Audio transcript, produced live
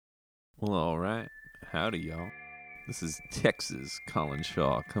Well, all right. Howdy, y'all. This is Texas Colin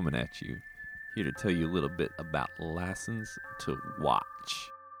Shaw coming at you, here to tell you a little bit about License to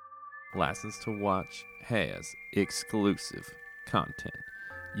Watch. License to Watch has exclusive content.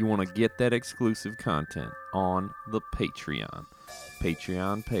 You want to get that exclusive content on the Patreon.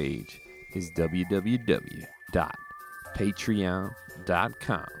 Patreon page is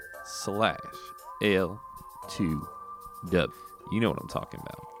www.patreon.com/L2W. You know what I'm talking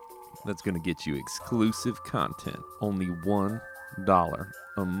about. That's going to get you exclusive content. Only $1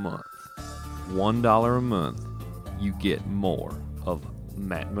 a month. $1 a month, you get more of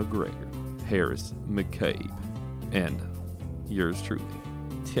Matt McGregor, Harris McCabe, and yours truly,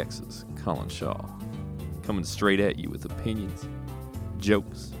 Texas Colin Shaw. Coming straight at you with opinions,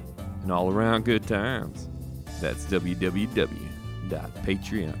 jokes, and all around good times. That's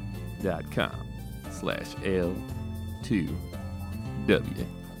www.patreon.com/L2W.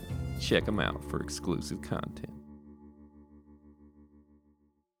 Check them out for exclusive content.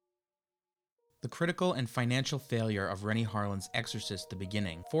 The critical and financial failure of Rennie Harlin's Exorcist: The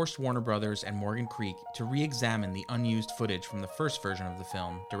Beginning forced Warner Brothers and Morgan Creek to re-examine the unused footage from the first version of the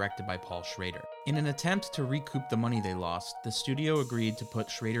film, directed by Paul Schrader. In an attempt to recoup the money they lost, the studio agreed to put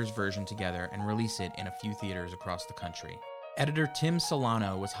Schrader's version together and release it in a few theaters across the country. Editor Tim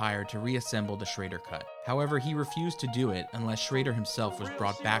Solano was hired to reassemble the Schrader cut. However, he refused to do it unless Schrader himself was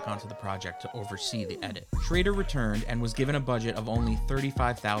brought back onto the project to oversee the edit. Schrader returned and was given a budget of only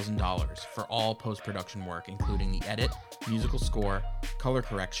 $35,000 for all post-production work, including the edit, musical score, color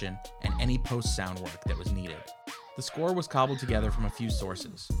correction, and any post-sound work that was needed. The score was cobbled together from a few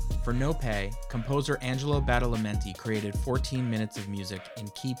sources. For no pay, composer Angelo Badalamenti created 14 minutes of music in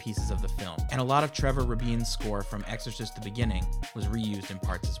key pieces of the film, and a lot of Trevor Rabin's score from Exorcist: The Beginning was reused in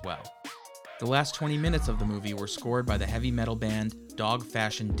parts as well. The last 20 minutes of the movie were scored by the heavy metal band Dog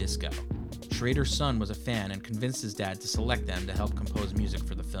Fashion Disco. Schrader's son was a fan and convinced his dad to select them to help compose music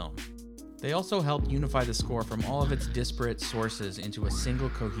for the film. They also helped unify the score from all of its disparate sources into a single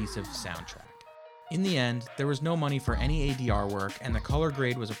cohesive soundtrack. In the end, there was no money for any ADR work, and the color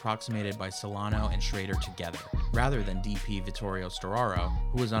grade was approximated by Solano and Schrader together, rather than DP Vittorio Storaro,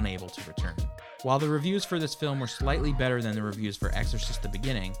 who was unable to return. While the reviews for this film were slightly better than the reviews for Exorcist: The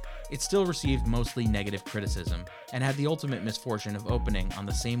Beginning, it still received mostly negative criticism, and had the ultimate misfortune of opening on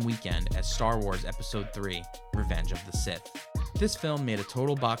the same weekend as Star Wars Episode III: Revenge of the Sith. This film made a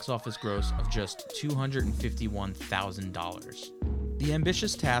total box office gross of just $251,000. The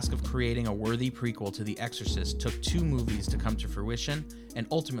ambitious task of creating a worthy prequel to The Exorcist took 2 movies to come to fruition, and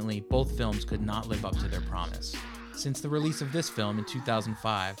ultimately both films could not live up to their promise. Since the release of this film in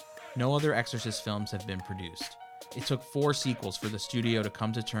 2005, no other Exorcist films have been produced. It took 4 sequels for the studio to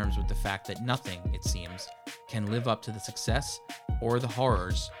come to terms with the fact that nothing, it seems, can live up to the success or the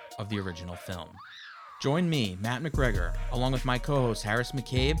horrors of the original film. Join me, Matt McGregor, along with my co-hosts Harris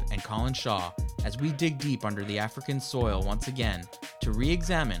McCabe and Colin Shaw, as we dig deep under the African soil once again to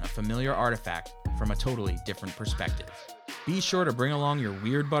re-examine a familiar artifact from a totally different perspective. Be sure to bring along your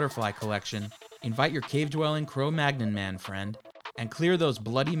weird butterfly collection, invite your cave-dwelling Cro-Magnon man friend, and clear those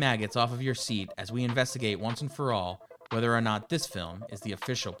bloody maggots off of your seat as we investigate once and for all whether or not this film is the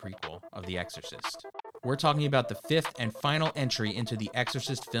official prequel of The Exorcist. We're talking about the 5th and final entry into the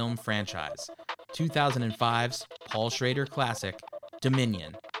Exorcist film franchise, 2005's Paul Schrader classic,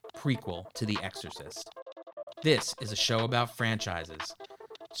 Dominion, prequel to The Exorcist. This is a show about franchises,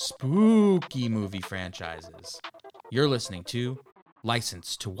 spooky movie franchises. You're listening to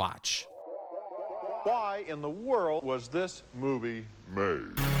License to Watch. Why in the world was this movie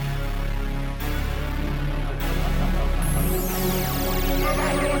made?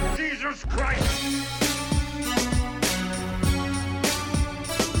 Lord Jesus Christ!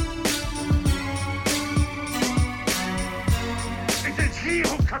 It is he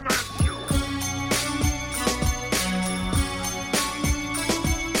who commands you!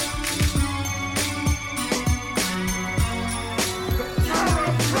 The power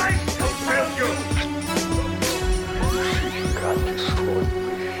of Christ compels you!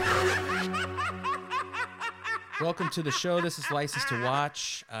 Welcome to the show. This is License to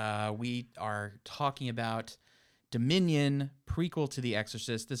Watch. We are talking about Dominion, prequel to The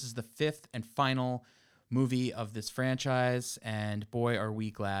Exorcist. This is the 5th and final movie of this franchise, and boy, are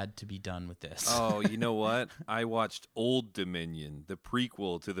we glad to be done with this. Oh, you know what? I watched Old Dominion, the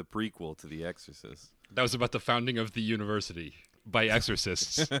prequel to The Exorcist. That was about the founding of the university by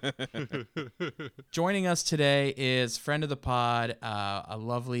exorcists. Joining us today is friend of the pod, a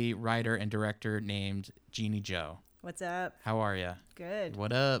lovely writer and director named Jeannie Jo. What's up? How are you? Good.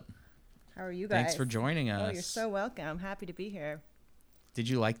 What up? How are you guys? Thanks for joining us. Oh, you're so welcome. I'm happy to be here. Did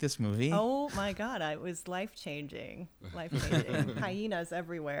you like this movie? Oh my God, it was life-changing. Life-changing. Hyenas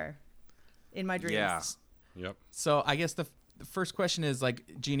everywhere in my dreams. Yeah. Yep. So I guess the first question is like,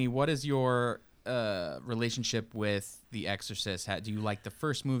 Jeannie, what is your relationship with The Exorcist? Do you like the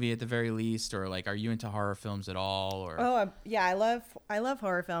first movie at the very least, or like, are you into horror films at all? Or Yeah, I love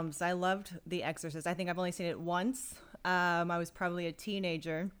horror films. I loved The Exorcist. I think I've only seen it once. I was probably a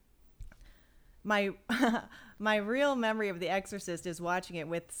teenager. My my real memory of The Exorcist is watching it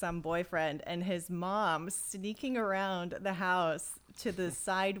with some boyfriend and his mom sneaking around the house to the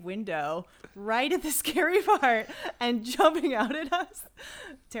side window right at the scary part and jumping out at us.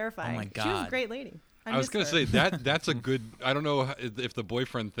 Terrifying. Oh my God. She was a great lady. I was going to say that's a good. I don't know if the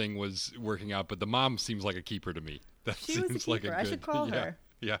boyfriend thing was working out, but the mom seems like a keeper to me. That She seems was a like keeper. a good. I should call her.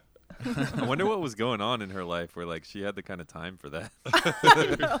 Yeah. I wonder what was going on in her life where like she had the kind of time for that.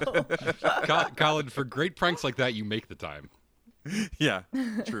 Colin, for great pranks like that, you make the time. Yeah,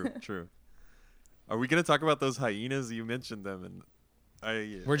 true. Are we gonna talk about those hyenas? You mentioned them,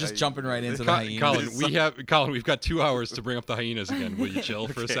 and we're just jumping right into the hyenas. Colin, we've got 2 hours to bring up the hyenas again. Will you chill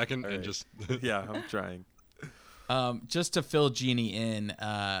for a Okay, second all and right. just? Yeah, I'm trying. Just to fill Jeannie in,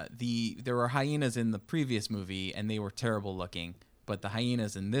 there were hyenas in the previous movie, and they were terrible looking. But the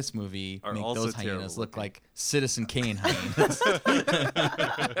hyenas in this movie Are make also those hyenas terrible look looking. like Citizen Kane hyenas.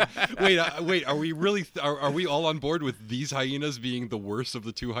 Wait. Are we really? Are we all on board with these hyenas being the worst of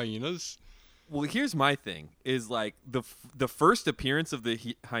the two hyenas? Well, here's my thing: is like the first appearance of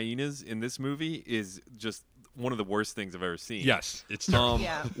the hyenas in this movie is just one of the worst things I've ever seen. Yes, it's terrible.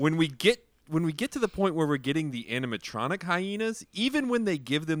 Yeah. When we get to the point where we're getting the animatronic hyenas, even when they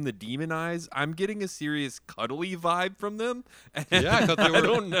give them the demon eyes, I'm getting a serious cuddly vibe from them. And Yeah, I thought they were. I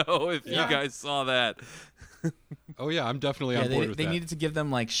don't know if Yeah. you guys saw that. Oh yeah, I'm definitely Yeah, on board with they that. needed to give them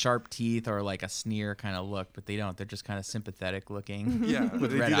like sharp teeth or like a sneer kind of look, but they don't. They're just kind of sympathetic looking. Yeah,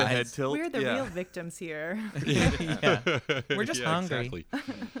 with they red do the eyes. head tilt. We're the yeah. real victims here. Yeah. We're just Yeah, hungry. Exactly.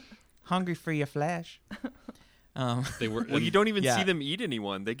 Hungry for your flesh. They were. Well, you don't even Yeah. see them eat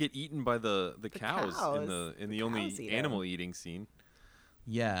anyone. They get eaten by the cows, cows. in the The only cows eat animal eating scene.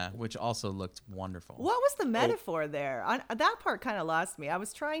 Yeah, which also looked wonderful. What was the metaphor there? That part kind of lost me. I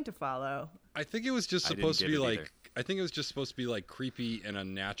was trying to follow. I think it was just I didn't supposed to get be it like. either. I think it was just supposed to be like creepy and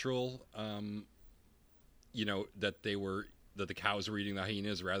unnatural. That the cows were eating the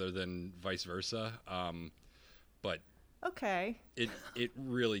hyenas rather than vice versa. But Okay. it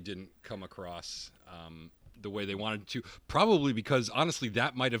really didn't come across the way they wanted to. Probably because honestly,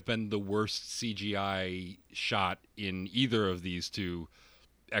 that might have been the worst CGI shot in either of these two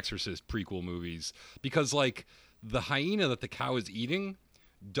Exorcist prequel movies. Because like the hyena that the cow is eating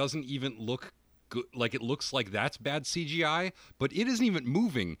doesn't even look good. Like it looks like that's bad CGI, but it isn't even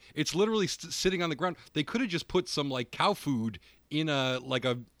moving. It's literally sitting on the ground. They could have just put some like cow food in a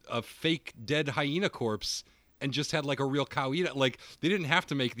fake dead hyena corpse and just had like a real cow eat it. Like they didn't have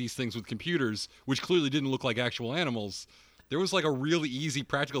to make these things with computers, which clearly didn't look like actual animals. There was like a really easy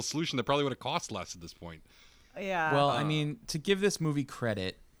practical solution that probably would have cost less at this point. Yeah. Well, I mean, to give this movie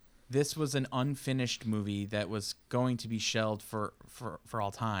credit, this was an unfinished movie that was going to be shelved for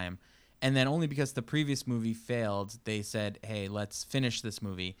all time. And then only because the previous movie failed, they said, hey, let's finish this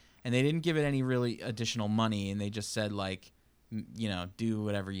movie. And they didn't give it any really additional money. And they just said, like, do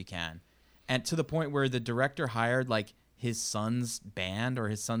whatever you can. And to the point where the director hired, like, his son's band or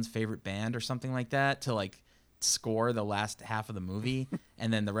his son's favorite band or something like that to, like, score the last half of the movie.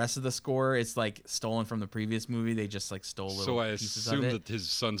 And then the rest of the score is, like, stolen from the previous movie. They just, like, stole little So I pieces of assume it. that his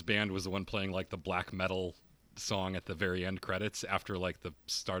son's band was the one playing like the black metal song at the very end credits after like the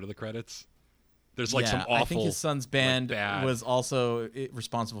start of the credits. There's like some awful. I think his son's band bad- was also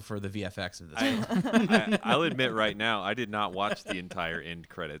responsible for the VFX of this film. I'll admit right now, I did not watch the entire end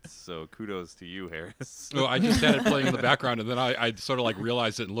credits, so kudos to you, Harris. No, I just had it playing in the background, and then I sort of like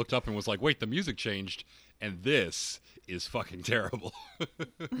realized it and looked up and was like, wait, the music changed, and this is fucking terrible.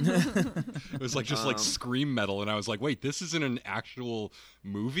 It was like just like scream metal, and I was like, wait, this isn't an actual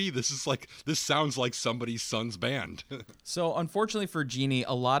movie. This sounds like somebody's son's band. So unfortunately for Jeannie,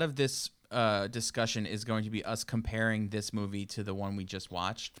 a lot of this discussion is going to be us comparing this movie to the one we just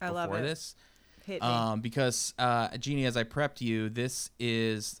watched I love before it. this. Hit me. Because Jeannie, as I prepped you, this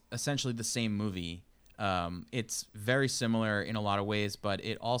is essentially the same movie. It's very similar in a lot of ways, but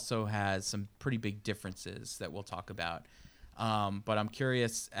it also has some pretty big differences that we'll talk about. But I'm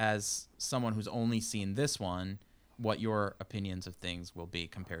curious, as someone who's only seen this one, what your opinions of things will be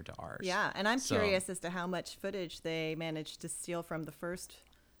compared to ours. Yeah, and I'm So- curious as to how much footage they managed to steal from the first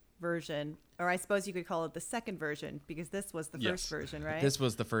version, or I suppose you could call it the second version, because this was the Yes. first version, right? This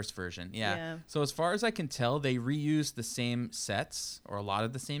was the first version, yeah. Yeah. So as far as I can tell, they reused the same sets, or a lot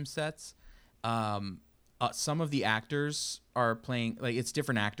of the same sets. Some of the actors are playing, like, it's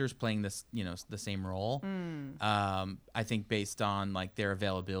different actors playing this, the same role. I think based on like their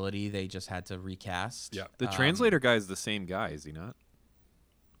availability, they just had to recast. Yeah. The translator guy is the same guy, is he not?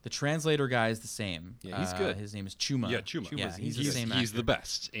 The translator guy is the same. Yeah, he's good. His name is Chuma. Yeah, Chuma. Yeah, he's the same He's actor. the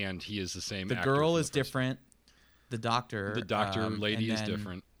best, and he is the same. The actor girl from is the first different. The doctor. The doctor lady and is then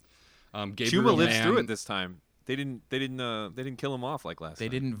different. Gabriel Chuma lives Mann- through it this time. They didn't kill him off like last They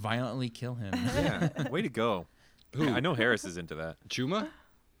time. didn't violently kill him. Yeah, way to go. Who? I know Harris is into that. Chuma?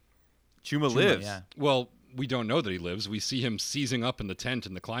 Chuma lives. Yeah. Well, we don't know that he lives. We see him seizing up in the tent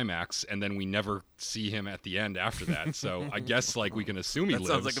in the climax, and then we never see him at the end after that. So I guess like we can assume he That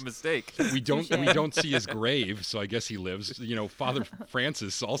lives. sounds like a mistake. We don't Touche. see his grave, so I guess he lives. Father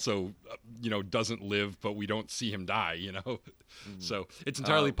Francis also doesn't live, but we don't see him die. So it's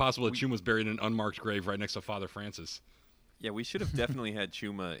entirely possible that Chuma's buried in an unmarked grave right next to Father Francis. Yeah, we should have definitely had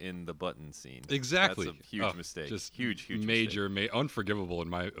Chuma in the button scene. Exactly. That's a huge mistake. Just huge major, unforgivable in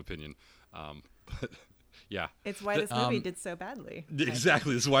my opinion. But yeah. It's why this movie did so badly.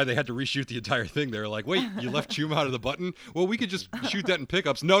 Exactly. This is why they had to reshoot the entire thing. They were like, wait, you left Chuma out of the button? Well, we could just shoot that in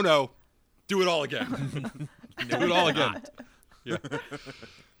pickups. No. Do it all again. Do it all again. Yeah.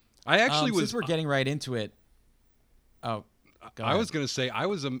 I actually Since we're getting right into it. Oh, go I ahead. was going to say I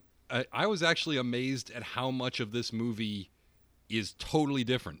was actually amazed at how much of this movie is totally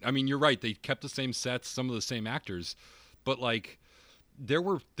different. I mean, you're right. They kept the same sets, some of the same actors, but like there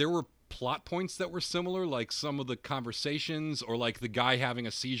were plot points that were similar, like some of the conversations or like the guy having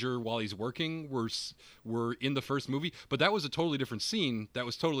a seizure while he's working were in the first movie, but that was a totally different scene that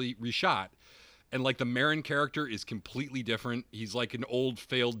was totally reshot. And like the Marin character is completely different. He's like an old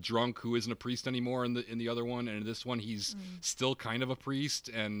failed drunk who isn't a priest anymore in the other one, and in this one he's still kind of a priest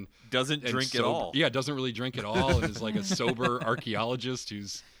and Doesn't drink at sober. all. Yeah, doesn't really drink at all, and is like a sober archaeologist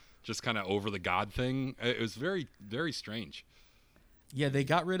who's just kind of over the God thing. It was very, very strange. Yeah, they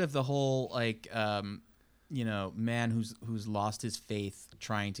got rid of the whole like man who's lost his faith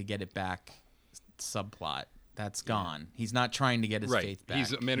trying to get it back subplot. That's gone. He's not trying to get his faith back.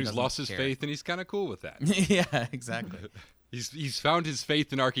 He's a man He who's doesn't lost his care. faith, and he's kind of cool with that. Yeah, exactly. He's found his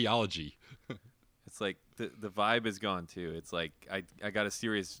faith in archaeology. It's like the vibe is gone too. It's like I got a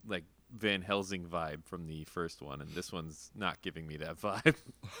serious like Van Helsing vibe from the first one, and this one's not giving me that vibe.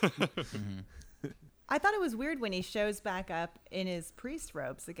 I thought it was weird when he shows back up in his priest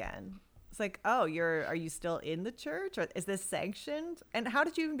robes again. It's like, oh, are you still in the church? Or is this sanctioned? And how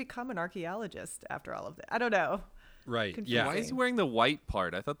did you even become an archaeologist after all of that? I don't know. Right. Confusing. Yeah. Why is he wearing the white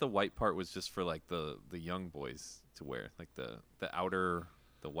part? I thought the white part was just for like the young boys to wear, like the outer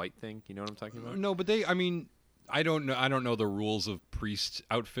the white thing. You know what I'm talking about? No, but I don't know the rules of priest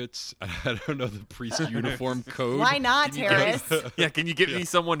outfits. I don't know the priest uniform code. Why not, Harris? Yeah, can you get me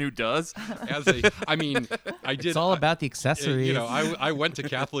someone who does? I did. It's all about the accessories. I went to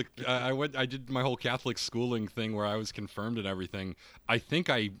Catholic. I did my whole Catholic schooling thing where I was confirmed and everything. I think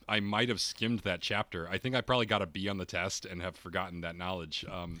I might have skimmed that chapter. I think I probably got a B on the test and have forgotten that knowledge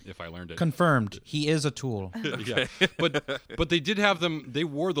if I learned it. Confirmed. He is a tool. Yeah. But they did have them. They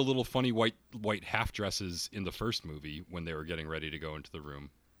wore the little funny white half dresses in the first movie when they were getting ready to go into the room.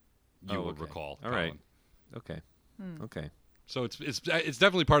 You would okay. recall. All right. Colin. Okay. Okay. So it's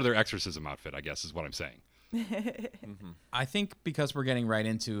definitely part of their exorcism outfit, I guess, is what I'm saying. I think because we're getting right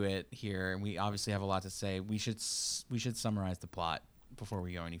into it here, and we obviously have a lot to say, we should summarize the plot before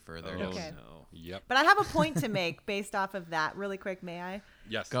we go any further. Oh, Okay. no. Yep. But I have a point to make based off of that really quick, may I?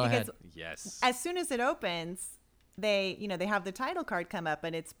 Yes. Go ahead. Yes. As soon as it opens, they have the title card come up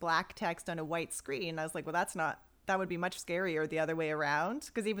and it's black text on a white screen. I was like, well, that would be much scarier the other way around,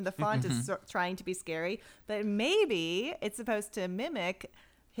 because even the font is trying to be scary. But maybe it's supposed to mimic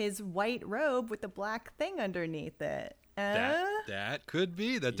his white robe with the black thing underneath it. That could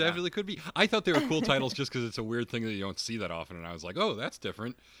be. That definitely could be. I thought they were cool titles just because it's a weird thing that you don't see that often. And I was like, oh, that's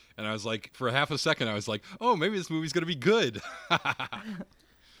different. And I was like, for a half a second, I was like, oh, maybe this movie's going to be good.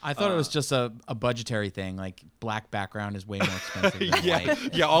 I thought it was just a budgetary thing. Like black background is way more expensive than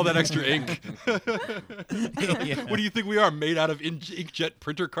white. Yeah, all that extra ink. Yeah. What do you think we are, made out of inkjet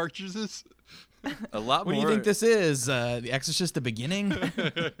printer cartridges? A lot What more. do you think this is? The Exorcist: The Beginning?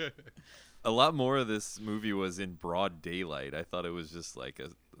 A lot more of this movie was in broad daylight. I thought it was just like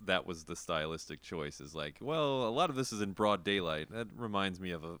that was the stylistic choice. Is like, well, a lot of this is in broad daylight. That reminds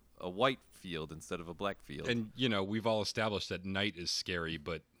me of a white field instead of a black field. And, we've all established that night is scary,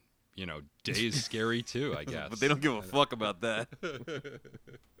 but, day is scary too, I guess. but they don't give a fuck about that.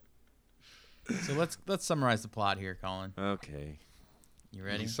 So let's summarize the plot here, Colin. Okay. You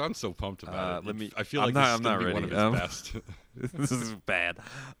ready? He sounds so pumped about it. I feel I'm like not- this is I'm gonna not be ready. one of his best. This is bad.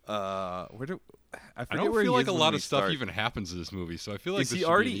 I I forget don't where feel he like is a when lot we of stuff start. even happens in this movie, so I feel like Is this he should be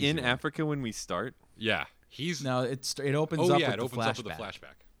an already easy in one. Africa when we start? Yeah, he's. No, it opens Oh up yeah, with it opens up with the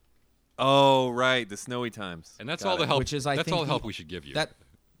flashback, Oh, right, the snowy times. and that's Got all the it. help. Which is, I that's think, all the help the- we should give you. That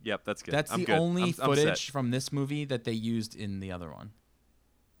Yep, that's good. that's I'm the good. only I'm set. footage from this movie that they used in the other one.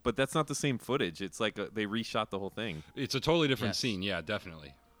 But that's not the same footage. It's like they reshot the whole thing. It's a totally different Yes. scene. Yeah,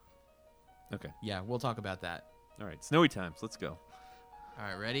 definitely. Okay. Yeah, we'll talk about that. All right, snowy times. Let's go. All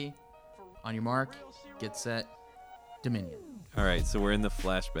right, ready? On your mark, get set, Dominion. All right, so we're in the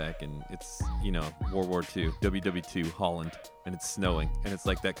flashback, and it's, World War II, WW2, Holland, and it's snowing. And it's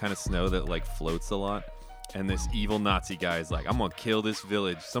like that kind of snow that, like, floats a lot. And this evil Nazi guy is like, I'm going to kill this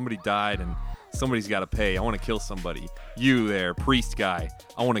village. Somebody died, and somebody's got to pay. I want to kill somebody. You there, priest guy.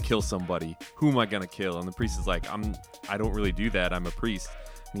 I want to kill somebody. Who am I going to kill? And the priest is like, I don't really do that. I'm a priest.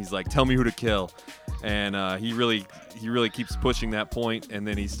 And he's like, tell me who to kill. And he really keeps pushing that point, and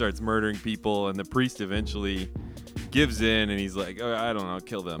then he starts murdering people, and the priest eventually gives in, and he's like, oh, I don't know,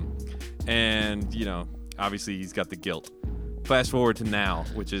 kill them. And, obviously he's got the guilt. Flash forward to now,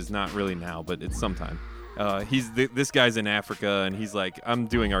 which is not really now, but it's sometime. This guy's in Africa, and he's like, I'm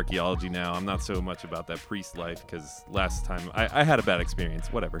doing archaeology now. I'm not so much about that priest life, because last time I had a bad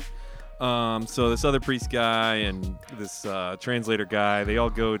experience, whatever. So this other priest guy and this translator guy, they all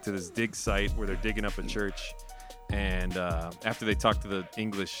go to this dig site where they're digging up a church. And after they talk to the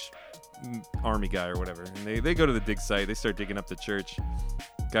English army guy or whatever, and they go to the dig site, they start digging up the church.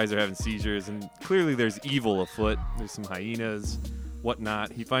 Guys are having seizures, and clearly there's evil afoot. There's some hyenas,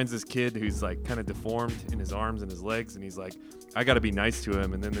 whatnot. He finds this kid who's like kind of deformed in his arms and his legs, and he's like, I gotta be nice to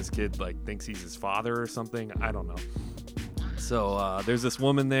him. And then this kid like thinks he's his father or something. I don't know. So there's this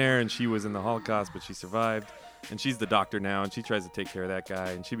woman there, and she was in the Holocaust, but she survived, and she's the doctor now, and she tries to take care of that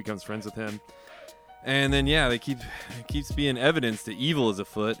guy, and she becomes friends with him. And then it keeps being evidence that evil is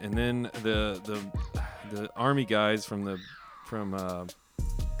afoot, and then the army guys from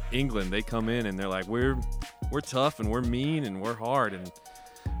England, they come in and they're like, we're tough and we're mean and we're hard, and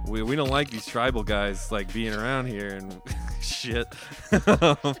we don't like these tribal guys like being around here and shit.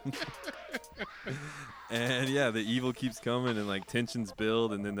 And the evil keeps coming, and like tensions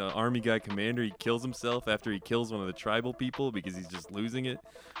build, and then the army guy commander, he kills himself after he kills one of the tribal people because he's just losing it.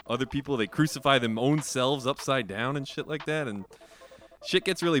 Other people, they crucify their own selves upside down and shit like that, and shit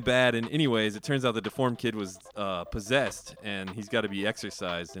gets really bad. And anyways, it turns out the deformed kid was possessed, and he's got to be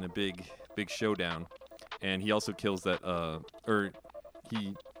exorcised in a big showdown. And he also kills that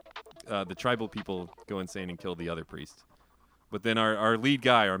the tribal people go insane and kill the other priest. But then our lead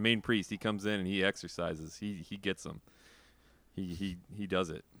guy, our main priest, he comes in and he exercises. He gets them. He does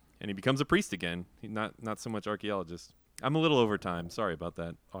it, and he becomes a priest again. Not so much archaeologist. I'm a little over time. Sorry about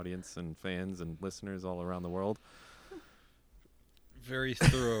that, audience and fans and listeners all around the world. Very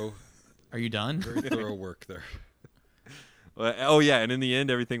thorough. Are you done? Very thorough work there. Oh yeah, and in the end,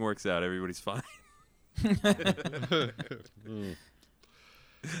 everything works out. Everybody's fine.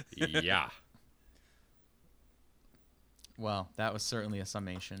 Yeah. Well, that was certainly a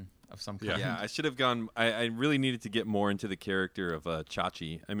summation of some kind. Yeah, I should have gone. I really needed to get more into the character of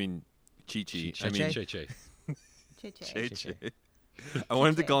Chachi. I mean, Chi-Chi. I mean, Che-che? Che-che. Che-che. I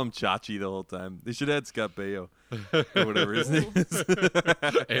wanted to call him Chachi the whole time. They should have had Scott Baio or whatever his name is.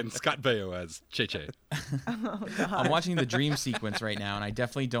 And Scott Baio as Che-che. I'm watching the dream sequence right now, and I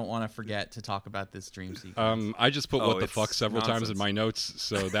definitely don't want to forget to talk about this dream sequence. I just put what the it's fuck several times in nonsense. my notes,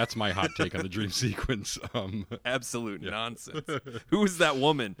 so that's my hot take on the dream sequence. Absolute nonsense. Who is that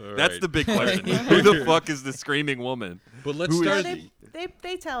woman? All That's right. the big question. Who the fuck is the screaming woman? But let's Who is start. she?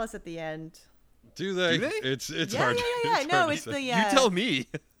 They tell us at the end. Do they? Do they? It's Yeah, hard. yeah. It's No, hard to it's say. the You tell me.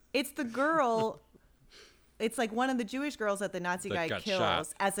 it's the girl. It's like one of the Jewish girls that the Nazi That guy got kills shot.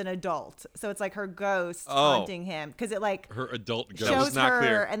 as an adult. So it's like her ghost Oh. haunting him because it like Her adult That ghost. was shows not her,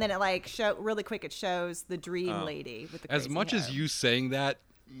 clear. and then it like really quick. It shows the dream Oh. lady with the As crazy much hair. as you saying that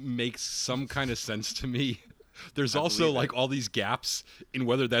makes some kind of sense to me, there's I also believe like it. all these gaps in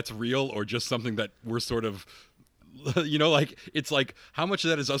whether that's real or just something that we're sort of, like it's like how much of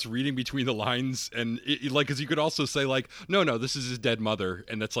that is us reading between the lines, and like because you could also say like no, this is his dead mother,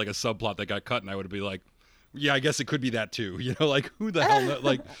 and that's like a subplot that got cut, and I would be like, yeah, I guess it could be that too. Like who the hell?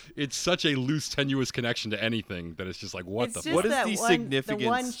 Like it's such a loose, tenuous connection to anything that it's just like what It's the just What is that the one, significance? The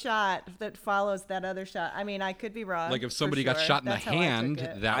one shot that follows that other shot. I mean, I could be wrong. like if for somebody got sure. shot in That's the how I took hand,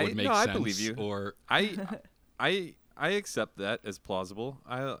 it. that would make sense. I believe you. Or I accept that as plausible.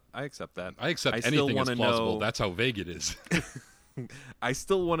 I accept that. I accept I still anything as wanna plausible. know- That's how vague it is. I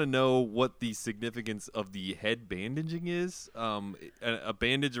still want to know what the significance of the head bandaging is. A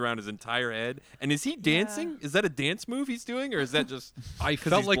bandage around his entire head. And is he dancing? Is that a dance move he's doing, or is that just? I 'cause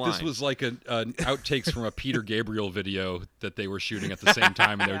felt he's like blind? this was like an outtakes from a Peter Gabriel video that they were shooting at the same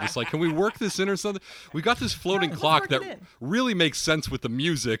time, and they were just like, "Can we work this in or something?" We got this floating Let's clock work that it in. really makes sense with the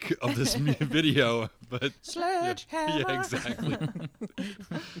music of this video, but Sledgehammer. yeah, exactly.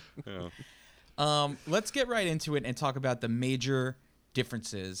 Let's get right into it and talk about the major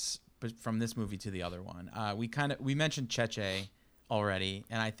differences from this movie to the other one. We mentioned Cheche already,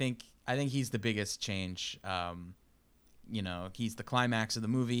 and I think he's the biggest change. He's the climax of the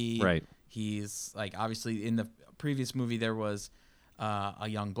movie. Right. He's like, obviously in the previous movie there was a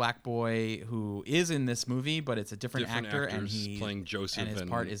young black boy who is in this movie, but it's a different actor, and actors he's playing Joseph, and his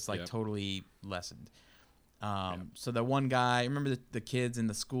part is like yep. totally lessened. So the one guy, remember the kids in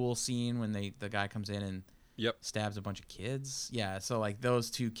the school scene when the guy comes in and Yep. stabs a bunch of kids? Yeah, so like those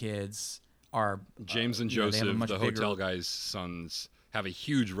two kids are James and they have a Joseph, much the bigger- hotel guy's sons, have a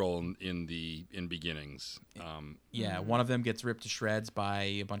huge role in beginnings. Yeah, one of them gets ripped to shreds by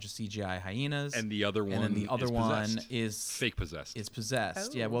a bunch of CGI hyenas, And the other one and then the other is one possessed. is Fake possessed. Is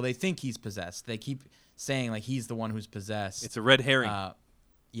possessed. Oh. Yeah, well they think he's possessed. They keep saying like he's the one who's possessed. It's a red herring.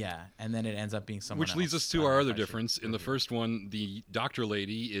 Yeah, and then it ends up being someone Which leads else. us to I don't our know other if I should difference. In the reveal. first one, the doctor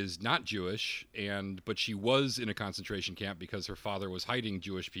lady is not Jewish, but she was in a concentration camp because her father was hiding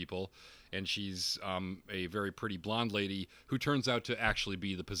Jewish people, and she's a very pretty blonde lady who turns out to actually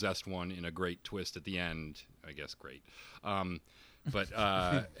be the possessed one in a great twist at the end. I guess great.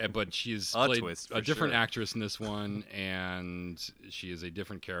 But she's A played twist, a for different sure. actress in this one, and she is a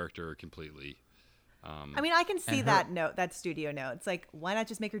different character completely. I mean, I can see that studio note. It's like, why not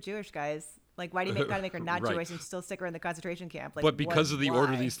just make her Jewish, guys? Like, why do you gotta make her not Right. Jewish and still stick her in the concentration camp? Like, But because of the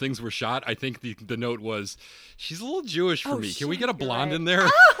order why? these things were shot, I think the note was, she's a little Jewish for Oh, me. Can we shit, get a you're blonde right. in there?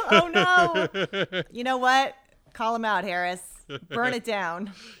 Oh no! You know what? Call him out, Harris. Burn it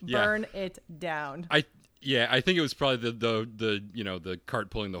down. Yeah. Burn it down. I think it was probably the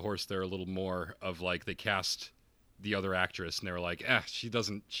cart pulling the horse there a little more of like they cast the other actress and they were like, she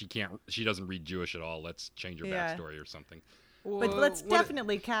doesn't read Jewish at all. Let's change her Yeah. backstory or something. But let's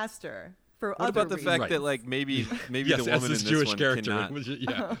definitely cast her for What other about the reasons. fact that like maybe Yes, the as woman this in this Jewish one character. cannot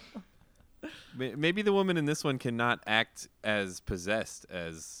Yeah. maybe the woman in this one cannot act as possessed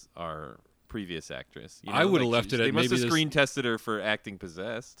as our previous actress. You know, I would've like, left it They at must maybe have this- screen tested her for acting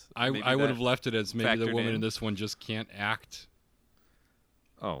possessed. Maybe I would that have left it as maybe the factored woman in. in this one just can't act.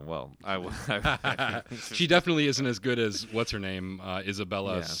 Oh well, I will. She definitely isn't as good as what's her name,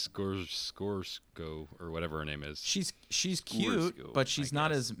 Isabella Yeah. Skorsko or whatever her name is. She's cute, Ursko, but she's I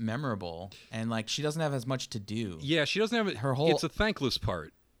not guess. as memorable, and like she doesn't have as much to do. Yeah, she doesn't have it. Her whole- It's a thankless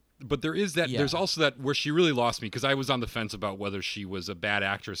part. But there is that. Yeah. There's also that where she really lost me because I was on the fence about whether she was a bad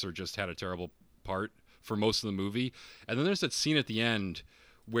actress or just had a terrible part for most of the movie. And then there's that scene at the end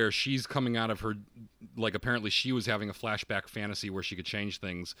where she's coming out of her, like apparently she was having a flashback fantasy where she could change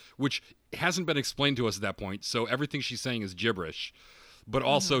things, which hasn't been explained to us at that point. So everything she's saying is gibberish. But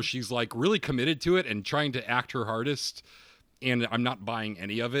also she's like really committed to it and trying to act her hardest. And I'm not buying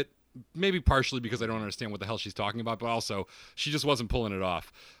any of it. Maybe partially because I don't understand what the hell she's talking about, but also she just wasn't pulling it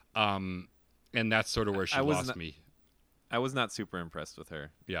off. And that's sort of where she lost me. I was not super impressed with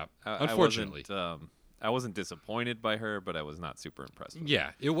her. Yeah, I unfortunately. I wasn't disappointed by her, but I was not super impressed. With her. Yeah,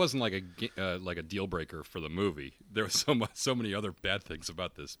 it wasn't like a deal breaker for the movie. There was so many other bad things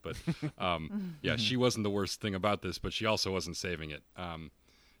about this, but yeah, she wasn't the worst thing about this, but she also wasn't saving it.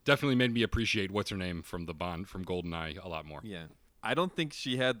 Definitely made me appreciate what's her name from the Bond from GoldenEye a lot more. Yeah. I don't think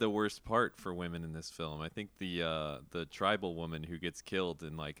she had the worst part for women in this film. I think the tribal woman who gets killed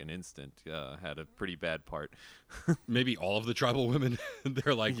in like an instant had a pretty bad part. Maybe all of the tribal women,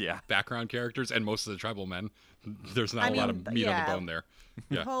 they're like Yeah. background characters, and most of the tribal men, there's not I a lot mean, of meat on yeah. the bone there.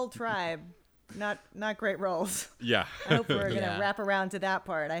 Yeah, Whole tribe, not great roles. yeah, I hope we're gonna Yeah. wrap around to that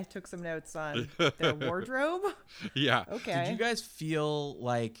part. I took some notes on their wardrobe. yeah. Okay. Did you guys feel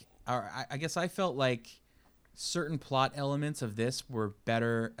like, or I guess I felt like certain plot elements of this were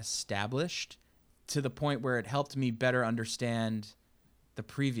better established to the point where it helped me better understand the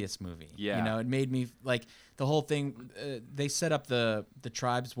previous movie. Yeah. You know, it made me like the whole thing. They set up the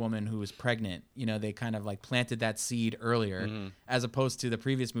tribeswoman who was pregnant. You know, they kind of like planted that seed earlier, as opposed to the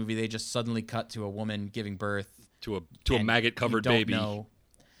previous movie. They just suddenly cut to a woman giving birth To a and maggot covered you don't baby. know.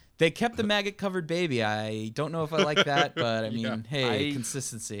 They kept the maggot covered baby. I don't know if I like that, but I mean, Yeah. hey,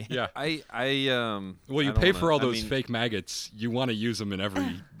 consistency. Yeah. Well, you Well, you pay for all those fake maggots. You want to use them in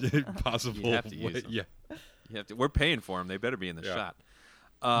every possible You have to use way. them. Yeah. You have to. We're paying for them. They better be in the Yeah. shot.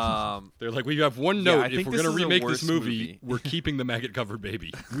 They're like, we have one Yeah, I note. If think we're this going to is a remake this worse movie, movie. we're keeping the maggot-covered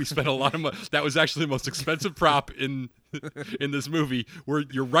baby. We spent a lot of money. That was actually the most expensive prop in this movie. Where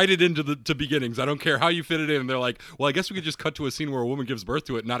you write it into the beginnings. I don't care how you fit it in. And they're like, well, I guess we could just cut to a scene where a woman gives birth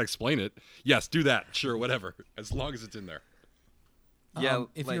to it and not explain it. Yes, do that. Sure, whatever. As long as it's in there. Yeah,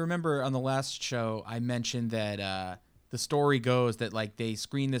 If like- you remember on the last show, I mentioned that the story goes that like they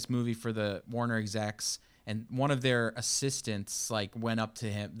screened this movie for the Warner execs, and one of their assistants like went up to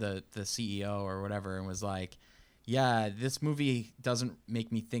him, the CEO or whatever, and was like, "Yeah, this movie doesn't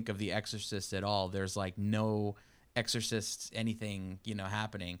make me think of The Exorcist at all. There's like no Exorcist anything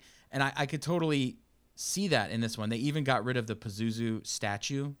happening," and I could totally see that in this one. They even got rid of the Pazuzu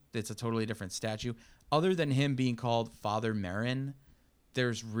statue. It's a totally different statue. Other than him being called Father Merrin,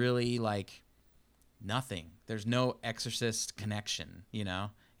 there's really like nothing. There's no Exorcist connection,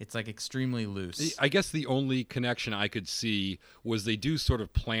 It's like extremely loose. I guess the only connection I could see was they do sort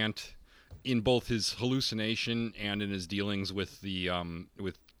of plant in both his hallucination and in his dealings with the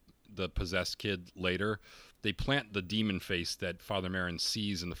possessed kid later. They plant the demon face that Father Merrin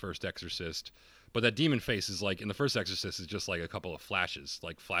sees in the first Exorcist, but that demon face is like in the first Exorcist is just like a couple of flashes,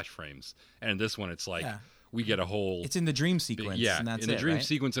 like flash frames, and in this one it's like we get a whole. It's in the dream sequence, and that's in the dream right?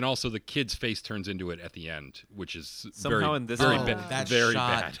 sequence, and also the kid's face turns into it at the end, which is Somehow in this very one- bad. that very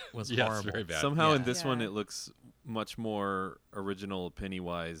shot bad. was Yes, horrible. very bad. Somehow in Yeah. this one Yeah. it looks much more original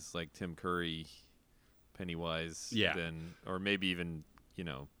Pennywise, like Tim Curry Pennywise, Yeah. than, or maybe even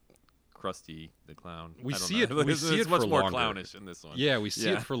Krusty the Clown. We I don't see know. it- we It's see it much for more longer. clownish in this one. Yeah, we see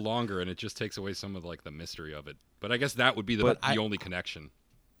Yeah. it for longer, and it just takes away some of like the mystery of it. But I guess that would be the But I- only connection.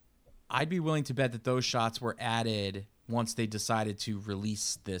 I'd be willing to bet that those shots were added once they decided to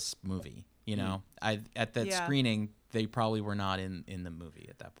release this movie. At that Yeah. screening, they probably were not in the movie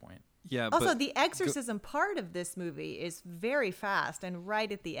at that point. Yeah, Also, but the exorcism part of this movie is very fast and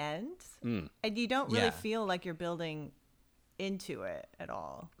right at the end, and you don't really Yeah. feel like you're building into it at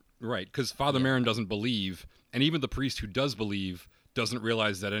all. Right, because Father Merrin doesn't believe, and even the priest who does believe doesn't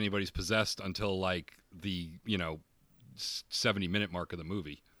realize that anybody's possessed until like the 70-minute mark of the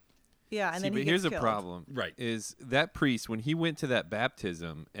movie. Yeah, and See, then but he here's gets a killed. problem. Right. Is that priest, when he went to that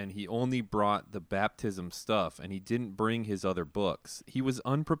baptism and he only brought the baptism stuff and he didn't bring his other books, he was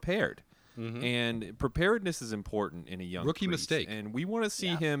unprepared. And preparedness is important in a young Rookie priest. mistake. And we want to see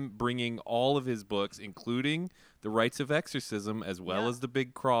him bringing all of his books, including the rites of exorcism, as well Yeah. as the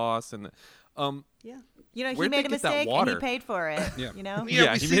big cross. And Yeah. He Where'd made they a get that mistake and water? he paid for it. Yeah. Yeah, we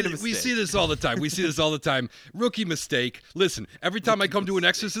he see made a we mistake. see this all the time. We see this all the time. Rookie mistake. Listen, every time I come to an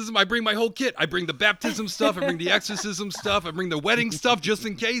exorcism, I bring my whole kit. I bring the baptism stuff. I bring the exorcism stuff. I bring the wedding stuff just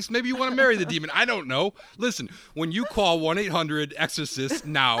in case. Maybe you want to marry the demon. I don't know. Listen, when you call 1-800-EXORCIST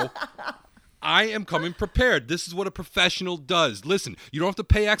now, I am coming prepared. This is what a professional does. Listen, you don't have to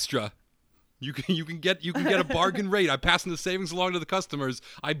pay extra. You can get a bargain rate. I'm passing the savings along to the customers.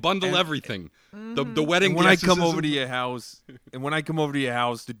 I bundle everything. The wedding. And when the I come exorcism- over to your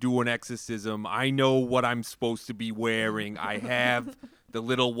house, to do an exorcism, I know what I'm supposed to be wearing. I have the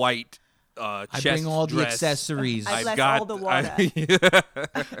little white I chest bring all the dress. accessories. I I've bless got all the water.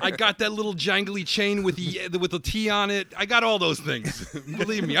 I got that little jangly chain with the T on it. I got all those things.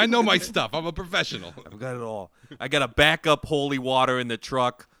 Believe me, I know my stuff. I'm a professional. I've got it all. I got a backup holy water in the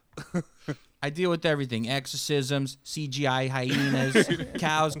truck. I deal with everything: exorcisms, CGI hyenas,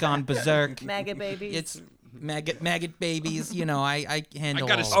 cows gone berserk. Maggot babies. It's maggot babies. I I handle.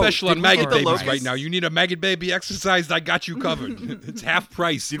 got a all special did on we get maggot the babies locusts? right now. You need a maggot baby exercised? I got you covered. It's half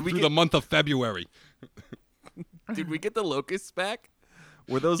price through the month of February. Did we get the locusts back?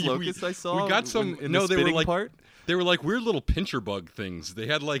 Were those Yeah, locusts I saw? We got some. in No, the they were spitting like part? they were like weird little pincher bug things. They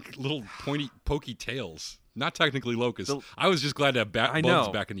had like little pointy, pokey tails. Not technically locusts. I was just glad to have I bugs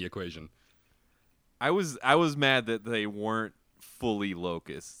know. back in the equation. I was mad that they weren't fully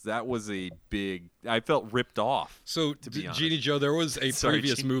locusts. That was a big. I felt ripped off. So, be honest. Jeannie Joe, there was a Sorry,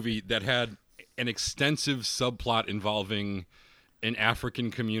 previous Gene. movie that had an extensive subplot involving an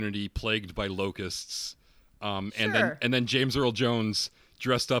African community plagued by locusts, and Sure. then James Earl Jones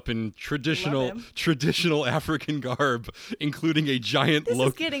dressed up in Love him. traditional African garb, including a giant This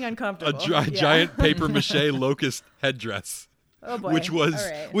is getting uncomfortable. Yeah. giant paper mache locust headdress, Oh boy. which was All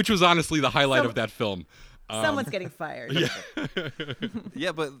right. which was honestly the highlight Some- of that film. Someone's getting fired.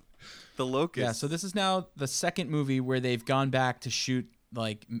 Yeah, but the locusts. Yeah, so this is now the second movie where they've gone back to shoot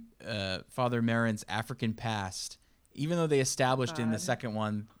like Father Merrin's African past, even though they established in the second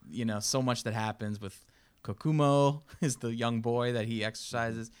one, so much that happens with Kokumo is the young boy that he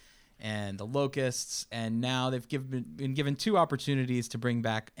exercises, and the locusts, and now they've been given two opportunities to bring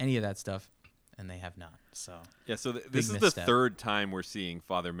back any of that stuff, and they have not. So Yeah, so this Big is the misstep. third time we're seeing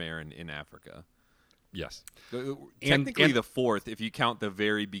Father Merrin in Africa. Yes. Technically the fourth, if you count the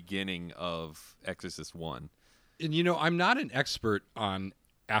very beginning of Exorcist 1. And I'm not an expert on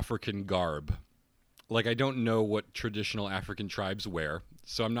African garb. Like, I don't know what traditional African tribes wear,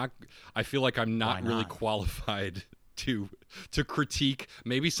 so I feel like I'm not Why really not? qualified to critique.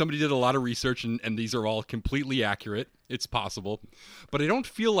 Maybe somebody did a lot of research and these are all completely accurate. It's possible. But I don't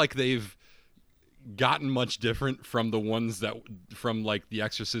feel like they've gotten much different from the ones from like The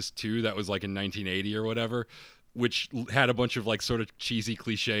Exorcist 2 that was like in 1980 or whatever, which had a bunch of like sort of cheesy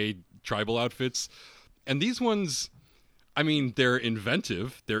cliche tribal outfits. And these ones, I mean, they're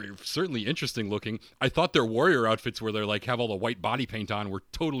inventive. They're certainly interesting looking. I thought their warrior outfits where they're like have all the white body paint on were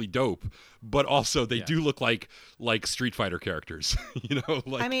totally dope, but also they do look like Street Fighter characters,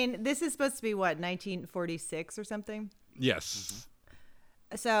 like I mean, this is supposed to be what, 1946 or something? yes.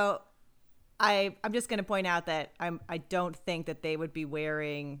 So I'm just going to point out that I don't think that they would be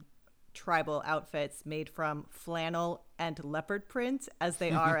wearing tribal outfits made from flannel and leopard print as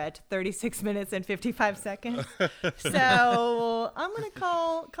they are at 36 minutes and 55 seconds. So I'm going to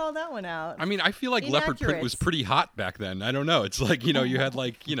call that one out. I mean, I feel like leopard print was Inaccurate. pretty hot back then. I don't know. It's like, you had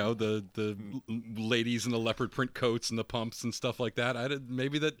like, the ladies in the leopard print coats and the pumps and stuff like that.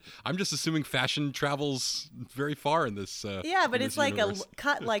 I'm just assuming fashion travels very far in this. Yeah, but in it's this like universe. a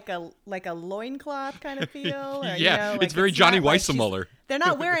cut like a loincloth kind of feel. Or, Yeah, like it's very Johnny not like she's- Weissmuller. They're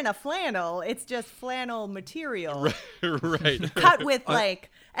not wearing a flannel. It's just flannel material Right. cut with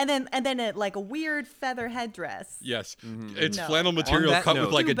and then like a weird feather headdress. Yes. It's No. flannel material On that cut with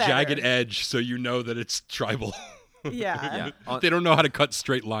note- like Do a jagged better. edge so you know that it's tribal. Yeah. On- They don't know how to cut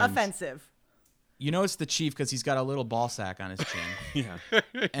straight lines. Offensive. You know it's the chief because he's got a little ball sack on his chin, yeah.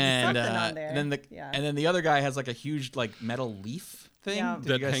 and Something on there. and then the other guy has like a huge like metal leaf thing Yeah. Did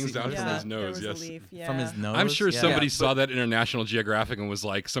That you guys hangs see- down from Yeah, his there nose, was yes. a leaf. Yeah. from his nose. I'm sure Yeah. somebody Yeah, saw that in International Geographic and was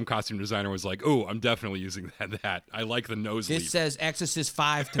like, some costume designer was like, "Oh, I'm definitely using that. I like the nose This leaf." says Exorcist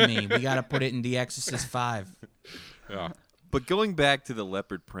 5 to me. We got to put it in the Exorcist 5. Yeah. But going back to the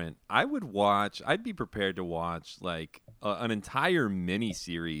leopard print, I'd be prepared to watch like an entire mini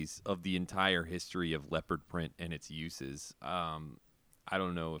series of the entire history of leopard print and its uses. I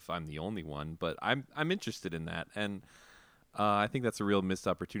don't know if I'm the only one, but I'm interested in that. And I think that's a real missed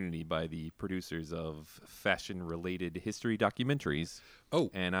opportunity by the producers of fashion-related history documentaries. Oh.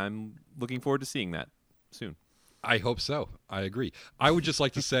 And I'm looking forward to seeing that soon. I hope so. I agree. I would just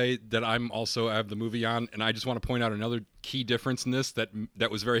like to say that I have the movie on, and I just want to point out another key difference in this that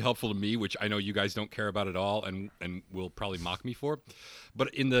was very helpful to me, which I know you guys don't care about at all, and will probably mock me for.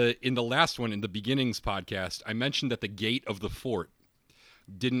 But in the last one, in the beginnings podcast, I mentioned that the gate of the fort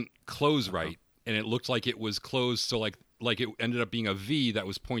didn't close right, and it looked like it was closed, so like it ended up being a V that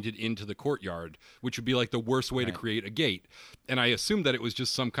was pointed into the courtyard, which would be like the worst way to create a gate. And I assumed that it was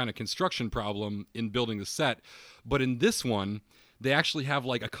just some kind of construction problem in building the set. But in this one, they actually have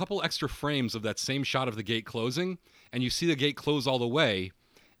like a couple extra frames of that same shot of the gate closing, and you see the gate close all the way.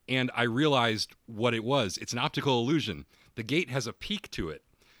 And I realized what it was. It's an optical illusion. The gate has a peak to it.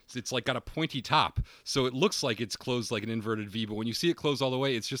 It's like got a pointy top, so it looks like it's closed like an inverted V. But when you see it close all the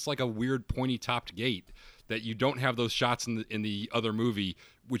way, it's just like a weird pointy topped gate that you don't have those shots in the other movie,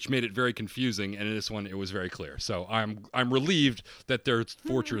 which made it very confusing. And in this one, it was very clear. So I'm relieved that their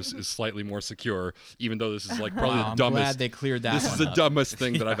fortress is slightly more secure, even though this is like probably Wow, the I'm dumbest. glad they cleared that This is one the up. dumbest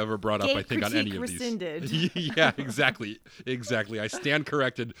thing that I've ever brought up, I Gate think, on any of critique these. rescinded. Yeah, exactly. I stand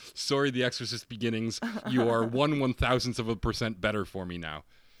corrected. Sorry, The Exorcist Beginnings. You are 1/1000% better for me now.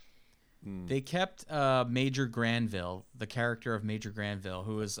 They kept Major Granville, the character of Major Granville,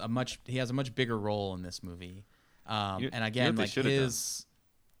 who is he has a much bigger role in this movie. And You know again, what they like should've done? his.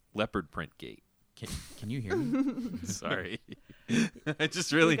 Leopard print gate. Can you hear me? Sorry. I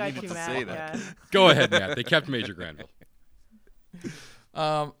just really We got needed you, to Matt, say that. yeah. Go ahead, Matt. They kept Major Granville.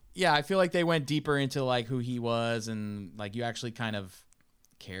 Yeah, I feel like they went deeper into like who he was, and like you actually kind of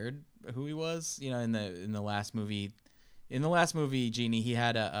cared who he was. You know, in the last movie. In the last movie, Jeannie, he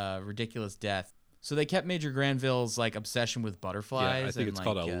had a ridiculous death. So they kept Major Granville's like obsession with butterflies. Yeah, I think and, it's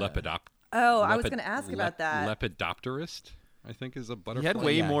called a like, Oh, I was going to ask about that. Lepidopterist, I think, is a butterfly. He had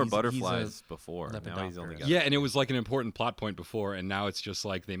way Yeah, more he's a butterflies before. Now he's only got Yeah, and it was like an important plot point before, and now it's just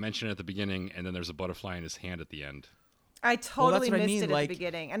like they mention it at the beginning, and then there's a butterfly in his hand at the end. I totally what I missed mean, it at like- the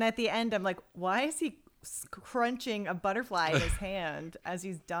beginning. And at the end, I'm like, why is he crunching a butterfly in his hand as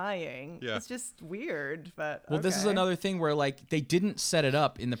he's dying? Yeah. It's just weird, but Well, this is okay. another thing where like they didn't set it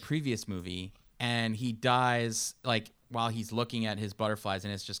up in the previous movie, and he dies like while he's looking at his butterflies,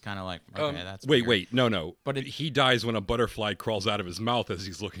 and it's just kind of like, okay, that's weird. Wait, no, But he dies when a butterfly crawls out of his mouth as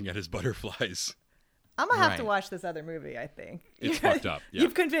he's looking at his butterflies. I'm gonna have to Right. watch this other movie. I think It's fucked up, yeah.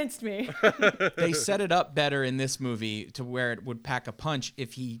 You've convinced me. They set it up better in this movie to where it would pack a punch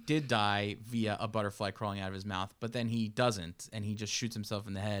if he did die via a butterfly crawling out of his mouth, but then he doesn't, and he just shoots himself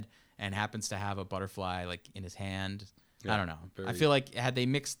in the head and happens to have a butterfly like in his hand. I don't know. I very- feel like had they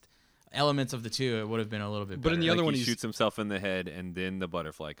mixed elements of the two, it would have been a little bit But better. in the other Like one, he he's shoots himself in the head, and then the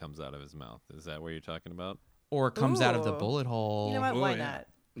butterfly comes out of his mouth. Is that what you're talking about? or it comes out of the Ooh. bullet hole. You know what? Oh, Why yeah. not?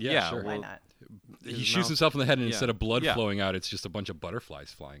 yeah, sure. Why well, not? He his shoots mouth- himself in the head, and Yeah. instead of blood Yeah. flowing out, it's just a bunch of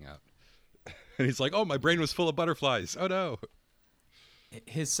butterflies flying out. And he's like, "Oh, my brain was full of butterflies. Oh no!"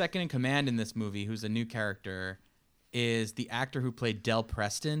 His second in command in this movie, who's a new character, is the actor who played Del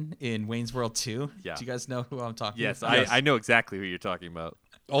Preston in Wayne's World 2. Yeah. Do you guys know who I'm talking Yes, about? I know exactly who you're talking about.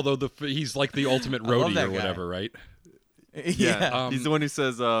 Although he's like the ultimate love roadie that or guy. whatever, right? Yeah. He's the one who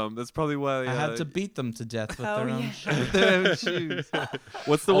says, "That's probably why I had to beat them to death with Oh, their own yeah. shoes. their own shoes."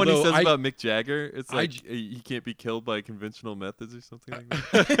 What's the one he Although says I- about Mick Jagger? It's I like j- he can't be killed by conventional methods or something like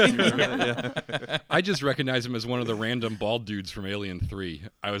that. Do you remember that? Yeah. I just recognize him as one of the random bald dudes from Alien 3.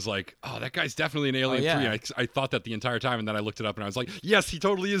 I was like, "Oh, that guy's definitely in Alien yeah. 3." And I thought that the entire time, and then I looked it up, and I was like, "Yes, he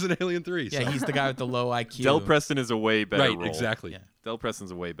totally is in Alien 3." Yeah, he's the guy with the low IQ. Del Preston is a way better right, role. exactly. Yeah. Del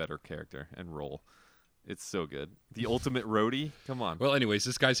Preston's a way better character and role. It's so good. The ultimate roadie. Come on. Well, anyways,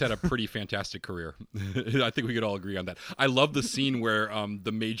 this guy's had a pretty fantastic career. I think we could all agree on that. I love the scene where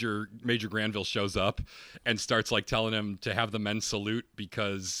the Major Granville shows up and starts like telling him to have the men salute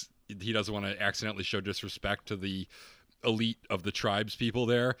because he doesn't want to accidentally show disrespect to the elite of the tribes people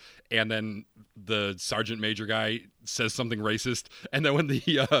there, and then the sergeant major guy says something racist, and then when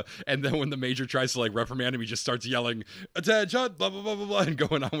the major tries to like reprimand him, he just starts yelling "attention," blah blah blah blah blah, and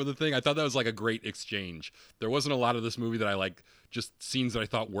going on with the thing. I thought that was like a great exchange. There wasn't a lot of this movie that I like, just scenes that I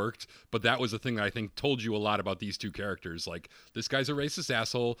thought worked, but that was the thing that I think told you a lot about these two characters. Like, this guy's a racist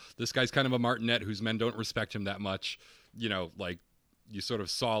asshole, this guy's kind of a martinet whose men don't respect him that much. You know, like, you sort of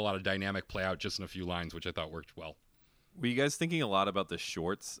saw a lot of dynamic play out just in a few lines, which I thought worked well. Were you guys thinking a lot about the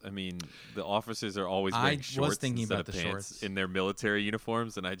shorts? I mean, the officers are always I wearing was shorts thinking instead about of the pants shorts. in their military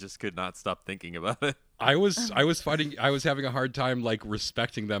uniforms, and I just could not stop thinking about it. I was having a hard time like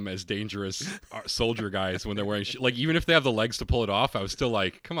respecting them as dangerous soldier guys when they're wearing like, even if they have the legs to pull it off, I was still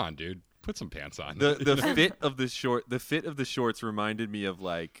like, come on, dude, put some pants on. The fit of the shorts reminded me of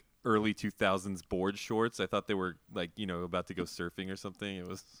like early 2000s board shorts. I thought they were like, about to go surfing or something. It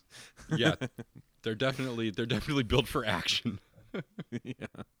was Yeah, they're definitely built for action.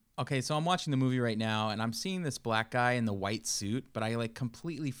 Okay, so I'm watching the movie right now, and I'm seeing this black guy in the white suit, but I like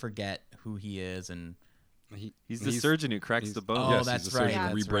completely forget who he is. And he's the surgeon who cracks the bone. Oh, yes, that's he's the surgeon right,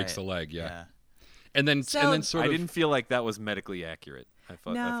 who that's re-breaks right. the leg. Yeah, yeah. and then So- sort I of didn't feel like that was medically accurate. I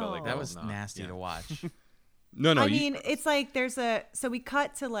felt like No. That oh, was no. nasty Yeah. to watch. no. I mean, it's like so we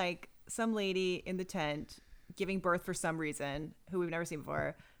cut to like some lady in the tent giving birth for some reason who we've never seen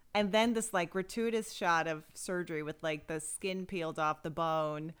before. And then this like gratuitous shot of surgery with like the skin peeled off the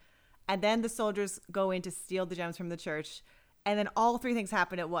bone. And then the soldiers go in to steal the gems from the church. And then all three things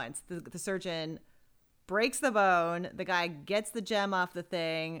happen at once. The surgeon breaks the bone. The guy gets the gem off the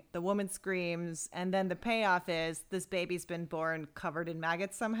thing. The woman screams. And then the payoff is this baby's been born covered in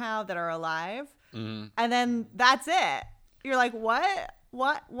maggots somehow that are alive. Mm-hmm. And then that's it. You're like, what?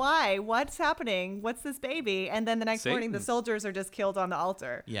 What? Why? What's happening? What's this baby? And then the next morning, the Satan. soldiers are just killed on the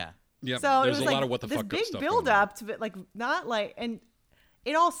altar. Yeah. yeah, So there's it a was like lot of what the this fuck big stuff build going on. up to it, like not like, and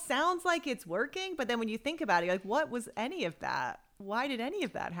it all sounds like it's working, but then when you think about it, you're like, what was any of that? Why did any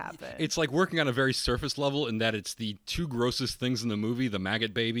of that happen? It's like working on a very surface level in that it's the two grossest things in the movie, the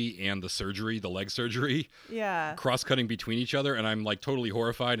maggot baby and the surgery, the leg surgery, yeah. cross-cutting between each other, and I'm like totally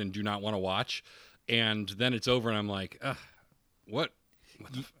horrified and do not want to watch. And then it's over and I'm like, ugh, what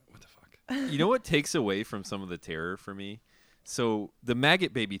the fuck? You know what takes away from some of the terror for me? So the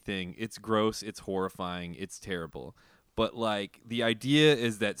maggot baby thing, it's gross, it's horrifying, it's terrible. But like the idea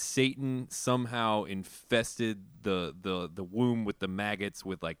is that Satan somehow infested the womb with the maggots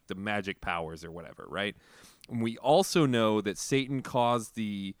with like the magic powers or whatever, right? And we also know that Satan caused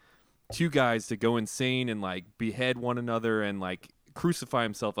the two guys to go insane and like behead one another and like crucify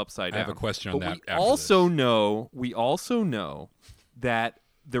himself upside I down. have a question on But that we after also know that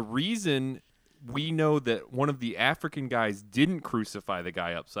the reason we know that one of the African guys didn't crucify the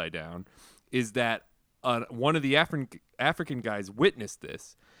guy upside down is that one of the African guys witnessed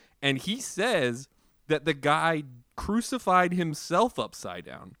this, and he says that the guy crucified himself upside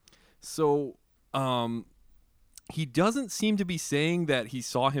down. So he doesn't seem to be saying that he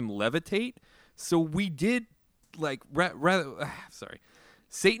saw him levitate. So we did like sorry.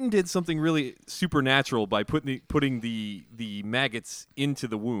 Satan did something really supernatural by putting the maggots into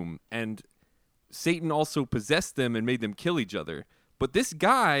the womb, and Satan also possessed them and made them kill each other. But this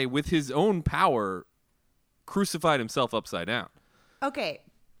guy, with his own power, crucified himself upside down.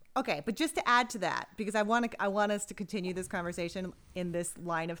 Okay, but just to add to that, because I want us to continue this conversation in this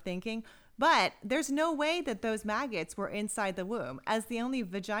line of thinking. But there's no way that those maggots were inside the womb. As the only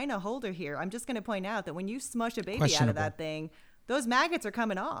vagina holder here, I'm just going to point out that when you smush a baby out of that thing, those maggots are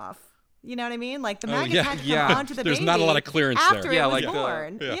coming off. You know what I mean? Like the maggots had to come onto the There's baby. not a lot of clearance after there. it was like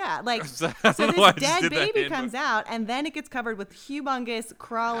born. Like so why this I just dead did that baby hand comes out, and then it gets covered with humongous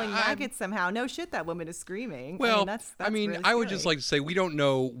crawling maggots somehow. No shit, that woman is screaming. Well, that's really I would just like to say we don't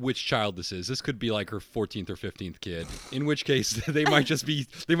know which child this is. This could be like her 14th or 15th kid. In which case, they might just be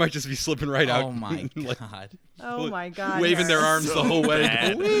slipping right out. Oh my like, god. Oh my god. waving their Harris. arms the whole way.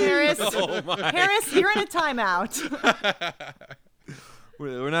 Harris, Harris, you're in a timeout.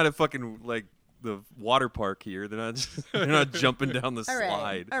 We're not at fucking like the water park here. They're not jumping down the All right.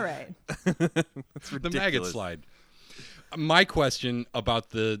 slide. All right. That's The ridiculous. maggot slide. My question about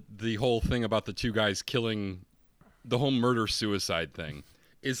the whole thing about the two guys killing, the whole murder-suicide thing,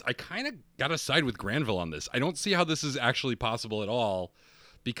 is I kind of got to side with Granville on this. I don't see how this is actually possible at all,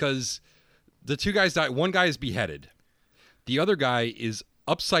 because the two guys die. One guy is beheaded. The other guy is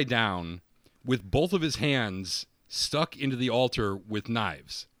upside down with both of his hands stuck into the altar with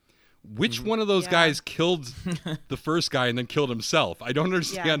knives. Which one of those guys killed the first guy and then killed himself? I don't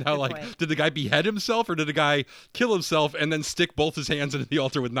understand how, good like, point. did the guy behead himself or did the guy kill himself and then stick both his hands into the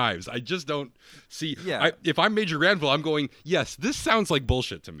altar with knives? I just don't see. Yeah. If I'm Major Granville, I'm going, yes, this sounds like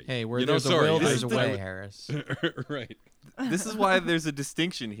bullshit to me. Hey, where You know, there's a sorry. will, This there's is a the- way, Harris. Right. This is why there's a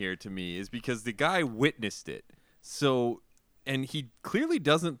distinction here to me, is because the guy witnessed it. So, and he clearly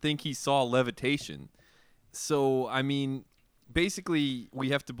doesn't think he saw levitation. So, I mean, basically, we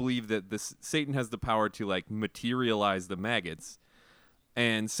have to believe that Satan has the power to like materialize the maggots,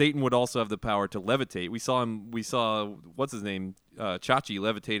 and Satan would also have the power to levitate. We saw what's his name, Chachi,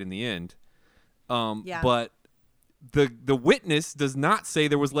 levitate in the end. But the witness does not say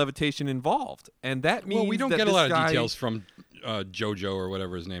there was levitation involved, and that means Well, we don't that get a this lot of guy- details from Jojo or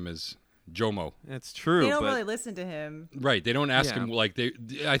whatever his name is, Jomo. That's true. They don't but really listen to him. Right. They don't ask Yeah. him like they.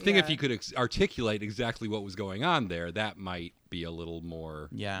 I think if Yeah. he could articulate exactly what was going on there, that might be a little more.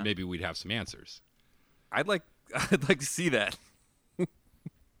 Yeah. Maybe we'd have some answers. I'd like to see that.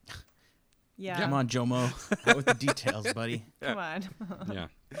 Yeah. Come on, Jomo. Out with the details, buddy. Come on. Yeah.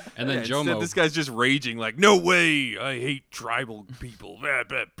 And then Instead, Jomo. this guy's just raging like, "No way! I hate tribal people." Blah,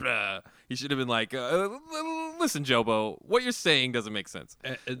 blah, blah. He should have been like, "Listen, Jobo, what you're saying doesn't make sense."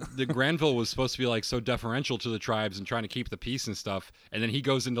 The Granville was supposed to be like so deferential to the tribes and trying to keep the peace and stuff, and then he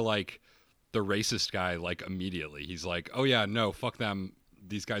goes into like the racist guy like immediately. He's like, "Oh yeah, no, fuck them.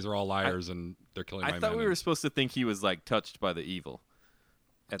 These guys are all liars and they're killing my I thought men." we were supposed to think he was like touched by the evil.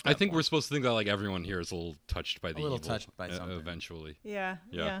 At I that think we're point. supposed to think that like everyone here is a little touched by the little evil, touched by something. eventually. Yeah.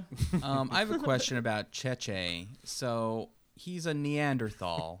 Yeah. Yeah. I have a question about Cheche. So he's a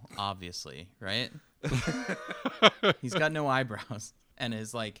Neanderthal, obviously, right? He's got no eyebrows and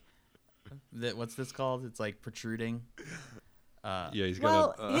is like, what's this called? It's like protruding. Yeah, he's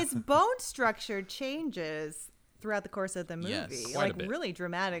Well, got his bone structure changes throughout the course of the movie. Yes. Quite a Like bit. really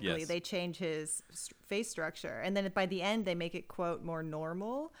dramatically, Yes. they change his face structure, and then by the end, they make it quote more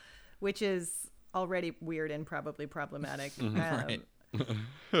normal, which is already weird and probably problematic. Right.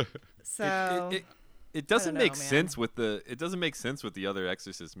 So It doesn't know, make man. sense with the other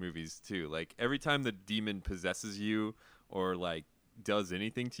Exorcist movies too. Like every time the demon possesses you or like does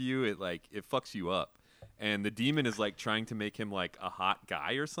anything to you, it fucks you up. And the demon is like trying to make him like a hot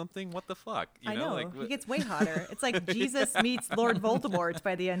guy or something. What the fuck? I know Like, he gets way hotter. It's like Jesus meets Lord Voldemort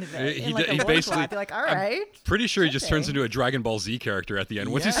by the end of it. He In like d- he a basically- loincloth. You're like, all right. pretty sure he just turns Okay. into a Dragon Ball Z character at the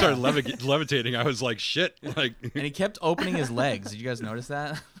end. Once he Yeah. started levitating, I was like, shit. Like, And he kept opening his legs. Did you guys notice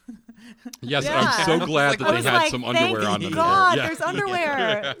that? yes, Yeah. I'm so glad that I they was had like, some thank underwear on them. God, there. Yeah. there's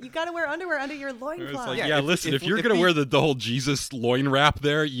underwear. You got to wear underwear under your It's loincloth. like, Yeah, yeah, if- listen, if if- you're if going to he- wear the whole Jesus loin wrap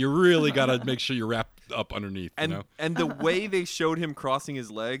there, you really got to make sure you wrap up underneath. And you know? and the way they showed him crossing his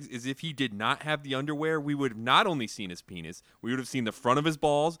legs is if he did not have the underwear, we would have not only seen his penis, we would have seen the front of his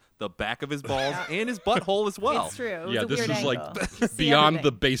balls, the back of his balls, and his butthole as well. It's true. It was Yeah, a this weird was angle. like You see beyond the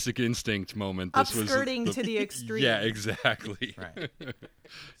everything. basic instinct moment. This was Upskirting to the extreme. Yeah, exactly. Right.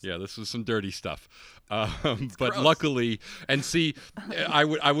 Yeah, this was some dirty stuff. But gross. luckily, and see, I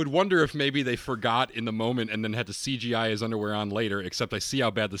would wonder if maybe they forgot in the moment and then had to CGI his underwear on later. Except I see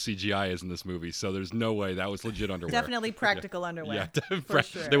how bad the CGI is in this movie, so there's no way that was legit underwear. Definitely practical underwear. Yeah, for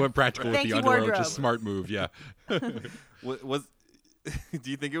sure. they went practical Thank with you, the underwear, which wardrobe. is a smart move. Yeah. Was Do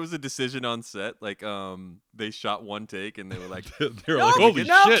you think it was a decision on set? Like, they shot one take and they were like, They're like, holy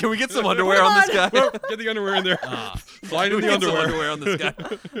no. shit! "Can we get some underwear on this guy? Get the underwear in there. Slide in Can we the get some underwear. underwear on this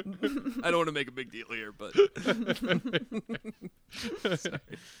guy?" I don't want to make a big deal here, but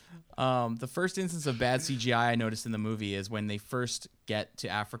The first instance of bad CGI I noticed in the movie is when they first get to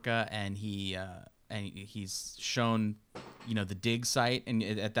Africa and he's shown, the dig site, and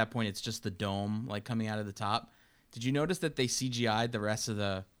at that point it's just the dome like coming out of the top. Did you notice that they CGI'd the rest of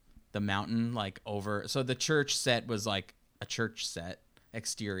the mountain like over? So the church set was like a church set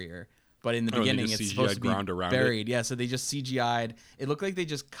exterior, but in the they beginning just it's CGI'd supposed to be ground around it? buried. Yeah, so they just CGI'd. It looked like they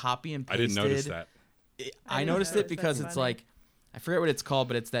just copy and I pasted. didn't notice that. I didn't noticed it notice. because That's it's funny. like, I forget what it's called,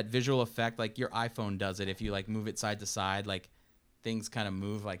 but it's that visual effect. Like your iPhone does it. If you like move it side to side, like things kind of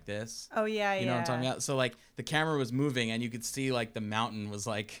move like this. Oh yeah, You know what I'm talking about? So like the camera was moving and you could see like the mountain was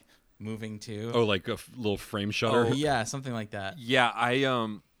like moving too. Oh, like a little frame shutter. Oh, yeah, something like that. yeah,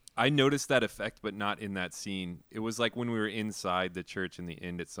 I noticed that effect, but not in that scene. It was like when we were inside the church in the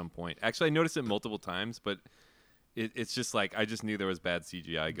end at some point. Actually, I noticed it multiple times, but it's just like I just knew there was bad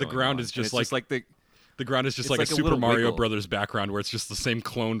CGI going ground on. is And just it's like the The ground is just It's like, like a a Super little Mario wiggle. Brothers background where it's just the same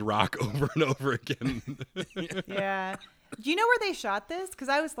cloned rock over and over again. Yeah. Do you know where they shot this? Because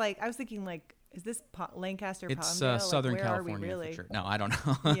I was thinking like, is this Lancaster? It's Palmdale? Like, Southern where California Are we really? for sure. No, I don't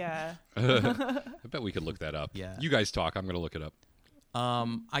know. Yeah. I bet we could look that up. Yeah. You guys talk. I'm going to look it up.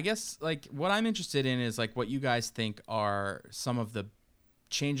 I guess like what I'm interested in is like what you guys think are some of the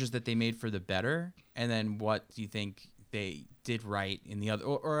changes that they made for the better, and then what do you think they did right in the other?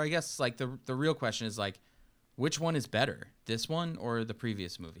 Or I guess like the real question is like, which one is better, this one or the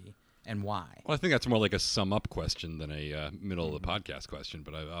previous movie, and why? Well, I think that's more like a sum up question than a middle of the podcast question,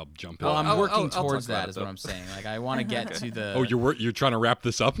 but I'll jump in. Well, I'm I'll working talk towards about that it, is what though. I'm saying. Like I want to get to the. Oh, you're trying to wrap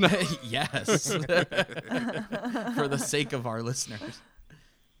this up now? Yes. For the sake of our listeners.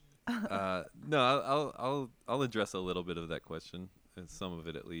 No, I'll address a little bit of that question, some of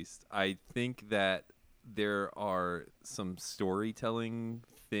it at least. I think that there are some storytelling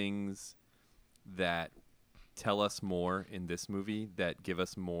things that tell us more in this movie, that give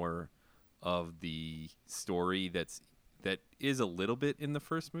us more of the story that is a little bit in the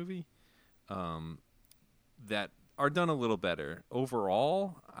first movie, that are done a little better.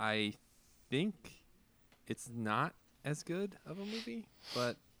 Overall, I think it's not as good of a movie,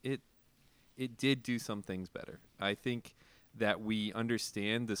 but it did do some things better. I think that we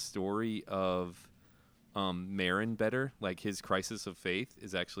understand the story of Marin better. Like his crisis of faith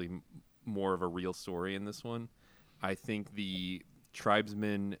is actually more of a real story in this one. I think the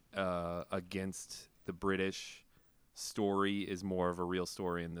tribesmen against the British story is more of a real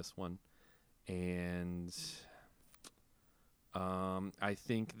story in this one. And I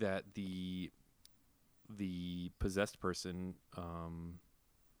think that the possessed person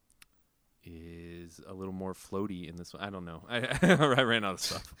is a little more floaty in this one. I don't know. I ran out of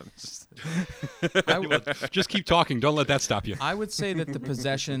stuff. Just keep talking. Don't let that stop you. I would say that the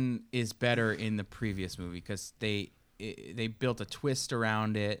possession is better in the previous movie because they built a twist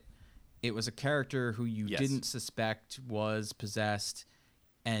around it. It was a character who you Yes. didn't suspect was possessed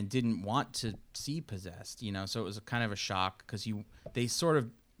and didn't want to see possessed, so it was a kind of a shock because they sort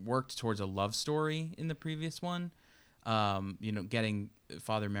of worked towards a love story in the previous one, getting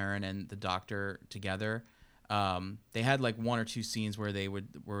Father Marin and the doctor together. They had like one or two scenes where they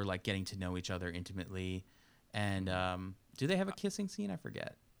were like getting to know each other intimately. And do they have a kissing scene? I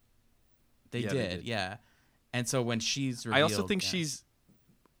forget. They did. Yeah. And so when she's revealed, I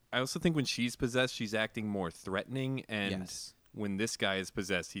also think when she's possessed, she's acting more threatening, and Yes. when this guy is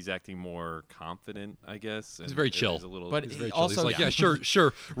possessed, he's acting more confident, I guess. He's very chill. A little, But he's he very also- He's like, yeah,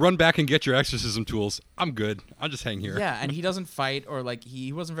 sure. Run back and get your exorcism tools. I'm good. I'll just hang here. Yeah, and he doesn't fight or like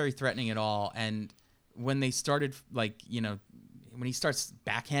he wasn't very threatening at all. And when they started when he starts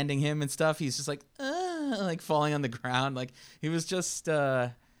backhanding him and stuff, he's just like falling on the ground. Like he was just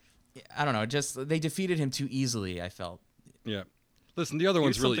I don't know, just they defeated him too easily, I felt. Yeah. Listen, the other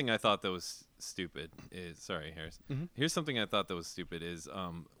one's Here's really. something I thought that was stupid. Sorry, Harris. Here's something I thought that was stupid is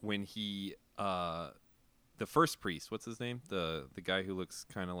when he the first priest, what's his name? The guy who looks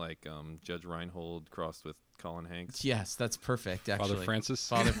kind of like Judge Reinhold crossed with Colin Hanks. Yes, that's perfect. Actually, Father Francis?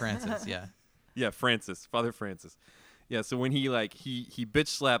 Father Francis, yeah. Yeah, Father Francis. Yeah, so when he bitch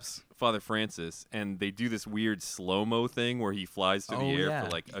slaps Father Francis, and they do this weird slow-mo thing where he flies through the air yeah. for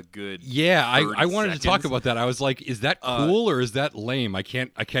like a good Yeah, 30 I wanted to talk seconds. about that. I was like, is that cool or is that lame? I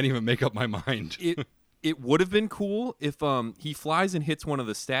can't even make up my mind. it would have been cool if he flies and hits one of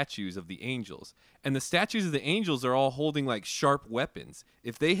the statues of the angels, and the statues of the angels are all holding like sharp weapons.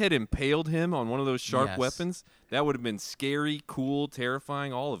 If they had impaled him on one of those sharp Yes. weapons, that would have been scary, cool,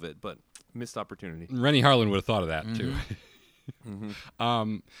 terrifying, all of it. But missed opportunity. Rennie Harlan would have thought of that too.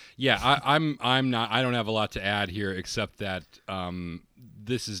 Yeah, I'm not. I don't have a lot to add here except that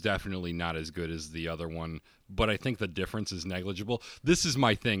this is definitely not as good as the other one. But I think the difference is negligible. This is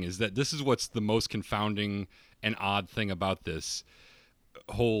my thing: is that this is what's the most confounding and odd thing about this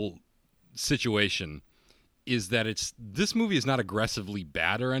whole situation is that this movie is not aggressively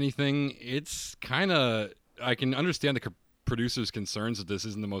bad or anything. It's kind of, I can understand the producer's concerns that this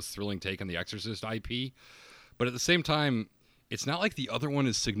isn't the most thrilling take on the Exorcist IP, but at the same time, it's not like the other one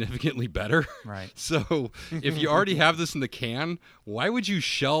is significantly better. Right. So if you already have this in the can, why would you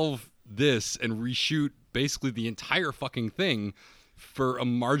shelve this and reshoot basically the entire fucking thing for a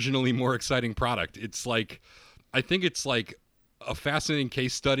marginally more exciting product? It's like, I think it's like a fascinating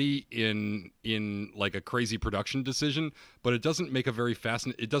case study in like a crazy production decision, but it doesn't make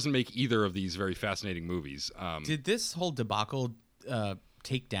it doesn't make either of these very fascinating movies. Did this whole debacle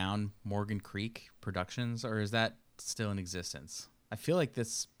take down Morgan Creek Productions, or is that still in existence? I feel like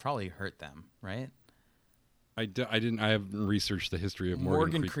this probably hurt them, right? I haven't researched the history of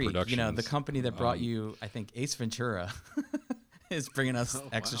Morgan Creek Productions. You know, the company that brought you, I think, Ace Ventura is bringing us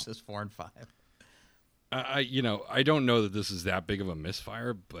Exorcist 4 and 5. I don't know that this is that big of a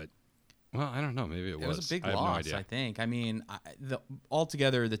misfire, but well, I don't know. Maybe it was. It was a big I have no loss, idea. I think. I mean,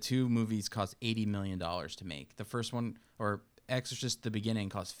 altogether, the two movies cost $80 million to make. The first one, or Exorcist: The Beginning,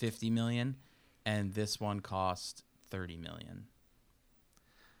 cost $50 million, and this one cost $30 million.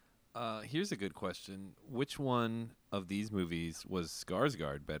 Here's a good question: which one of these movies was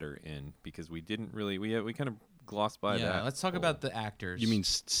Skarsgård better in? Because we didn't really, we kind of glossed by that. Yeah, let's talk whole- about the actors. You mean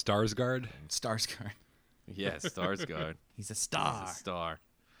Starsgard? Skarsgård? Yes, Skarsgård. He's a star. He's a star.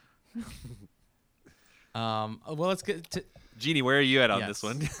 Well, let's get to. Jeannie, where are you at on Yes. this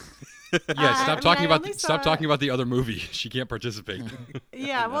one? Yeah, stop I talking mean, I about only stop saw- talking about the other movie. She can't participate.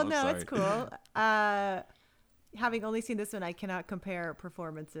 Yeah, well, know, no, it's sorry. cool. Having only seen this one, I cannot compare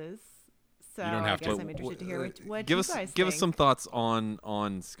performances. So don't have I guess to. I'm interested to hear what give you us guys give us think. some thoughts on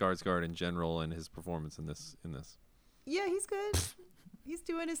Skarsgård in general and his performance in this. Yeah, he's good. He's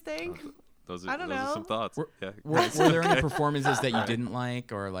doing his thing. Those I are don't those are some know. thoughts. Were, Yeah. were there any performances that you didn't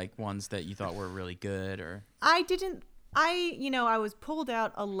like, or like ones that you thought were really good, or? I didn't. I was pulled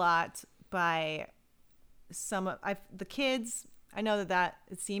out a lot by some of the kids. I know that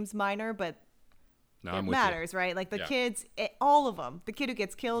it seems minor, but No, it I'm with you. matters, right? Like the Yeah. kids, all of them. The kid who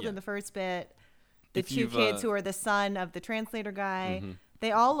gets killed Yeah. in the first bit, the If 2 you've, kids who are the son of the translator guy.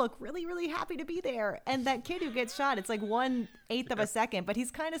 They all look really, really happy to be there. And that kid who gets shot, it's like 1/8 of a second, but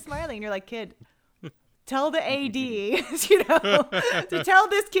he's kind of smiling. And you're like, kid, tell the AD, to tell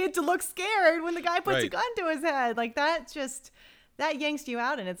this kid to look scared when the guy puts a Right. gun to his head. Like that yanks you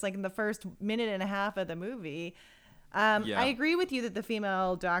out. And it's like in the first minute and a half of the movie. Yeah. I agree with you that the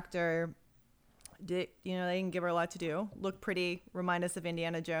female doctor they didn't give her a lot to do. Look pretty, remind us of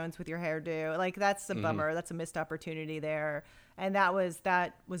Indiana Jones with your hairdo. Like that's a bummer. That's a missed opportunity there. And that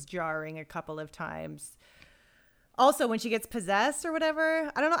was jarring a couple of times. Also, when she gets possessed or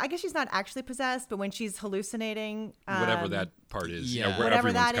whatever, I don't know. I guess she's not actually possessed, but when she's hallucinating, Whatever that part is. yeah. Where whatever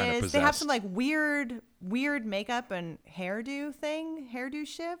everyone's that kind of is, they have possessed. some like weird makeup and hairdo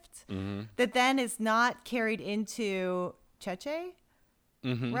shift that then is not carried into Cheche.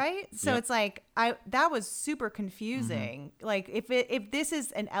 Right? So Yep. it's like that was super confusing. Like if this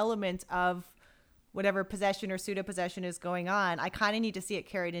is an element of whatever possession or pseudo possession is going on, I kind of need to see it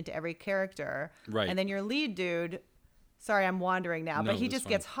carried into every character. Right. And then your lead dude, sorry, I'm wandering now, No, but he that's just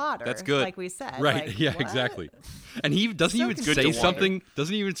fine. gets hotter. That's good. Like we said. Right. Like, Yeah. what? Exactly. And he doesn't So even confusing. say Good to wonder. something.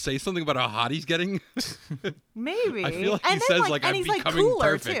 Doesn't he even say something about how hot he's getting? Maybe. I feel like and he then, says, like, like, and I'm he's like becoming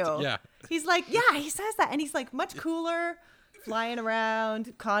cooler perfect. too. Yeah. He's like, yeah, he says that, and he's like much cooler, flying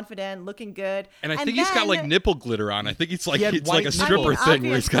around, confident, looking good. And I think he's got like then- nipple glitter on. I think it's like He had it's like a white stripper nipples. thing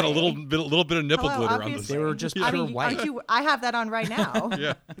where he's got a Obviously. little bit of nipple Hello, glitter on this. obviously. They were just I pure mean, white. I have that on right now.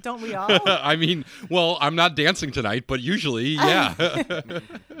 Yeah. Don't we all? I mean, well, I'm not dancing tonight, but usually, yeah.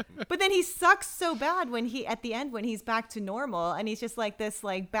 But then he sucks so bad when at the end when he's back to normal and he's just like this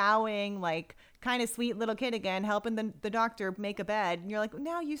like bowing like kind of sweet little kid again helping the doctor make a bed and you're like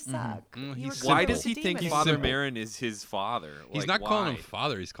now you suck. You he's were Why clearly does he a think demon. Father simple. Marin is his father? He's Like, not calling him why?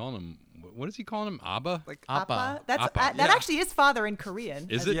 father. He's calling him. What is he calling him? Abba? Like Appa? Appa. That's Appa, that yeah. actually is father in Korean.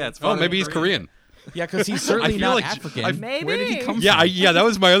 Is I it? Yeah, it's Oh, father maybe in he's Korean. Korean. Yeah, because he's certainly feel not like African. Maybe. Where did he come Yeah, from? that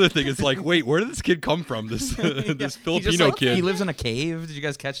was my other thing. It's like, wait, where did this kid come from? This He this just, Filipino like, kid. He lives in a cave. Did you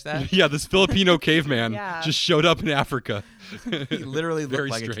guys catch that? Yeah, this Filipino caveman Yeah. just showed up in Africa. He literally Very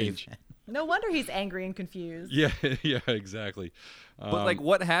looked like a strange. caveman. No wonder he's angry and confused. Yeah, yeah, exactly. But like,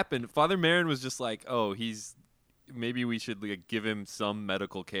 what happened? Father Marin was just like, "Oh, maybe we should like give him some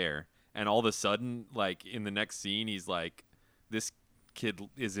medical care." And all of a sudden, like in the next scene, he's like, "This kid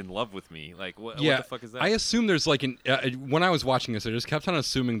is in love with me." Like, what the fuck is that? I assume there's like when I was watching this, I just kept on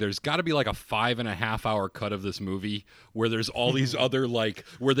assuming there's got to be like a 5.5 hour cut of this movie where there's all these other like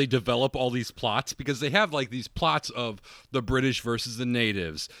where they develop all these plots, because they have like these plots of the British versus the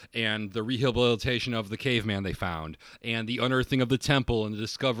natives and the rehabilitation of the caveman they found and the unearthing of the temple and the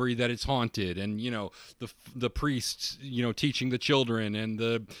discovery that it's haunted, and the priests teaching the children and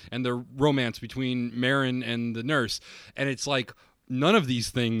the romance between Marin and the nurse, and it's like none of these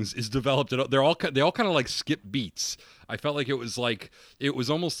things is developed at all. They all kind of like skip beats. I felt like it was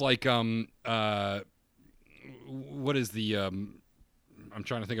almost like what is the I'm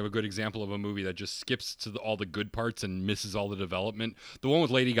trying to think of a good example of a movie that just skips to all the good parts and misses all the development. The one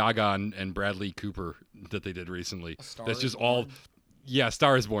with Lady Gaga and Bradley Cooper that they did recently. That's just all. Yeah,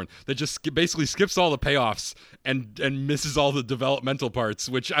 Star is Born. That just basically skips all the payoffs and misses all the developmental parts,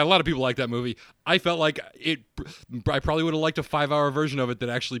 which a lot of people like that movie. I felt like I probably would have liked a 5-hour version of it that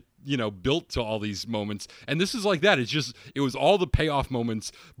actually, built to all these moments. And this is like that. It was all the payoff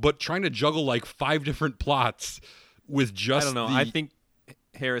moments, but trying to juggle like 5 different plots with just I don't know. I think,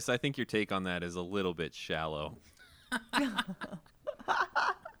 Harris, your take on that is a little bit shallow.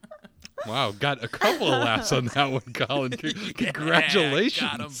 Wow, got a couple of laughs on that one, Colin.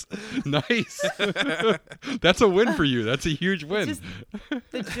 Congratulations. Nice. That's a win for you. That's a huge win. Just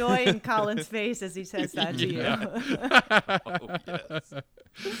the joy in Colin's face as he says that to you.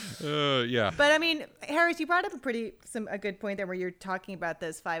 Yeah. But I mean, Harris, you brought up a good point there where you're talking about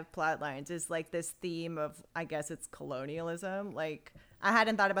those 5 plot lines is like this theme of, I guess it's colonialism. Like, I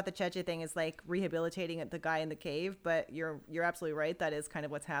hadn't thought about the Cheche thing as like rehabilitating the guy in the cave, but you're absolutely right. That is kind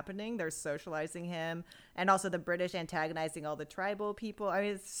of what's happening. They're socializing him, and also the British antagonizing all the tribal people. I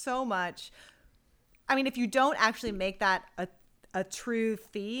mean, it's so much. I mean, if you don't actually make that a true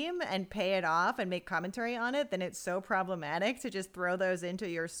theme and pay it off and make commentary on it, then it's so problematic to just throw those into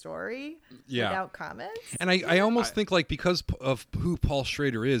your story without comments. And I almost think like because of who Paul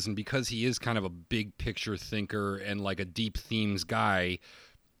Schrader is, and because he is kind of a big picture thinker and like a deep themes guy,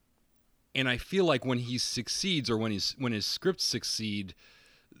 and I feel like when he succeeds or when his scripts succeed,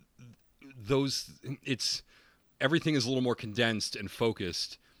 everything is a little more condensed and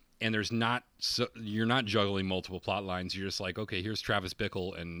focused. And you're not juggling multiple plot lines. You're just like, okay, here's Travis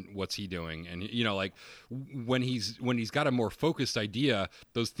Bickle and what's he doing? And like when he's got a more focused idea,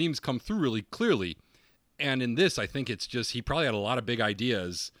 those themes come through really clearly. And in this, I think it's just he probably had a lot of big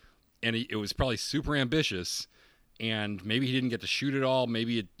ideas, and it was probably super ambitious. And maybe he didn't get to shoot it all.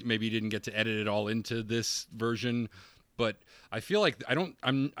 Maybe he didn't get to edit it all into this version. But I feel like I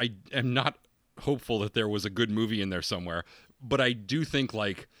am not hopeful that there was a good movie in there somewhere. But I do think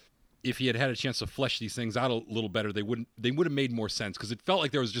like, if he had a chance to flesh these things out a little better, they would have made more sense, because it felt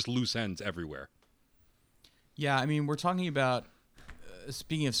like there was just loose ends everywhere. Yeah, I mean, we're talking about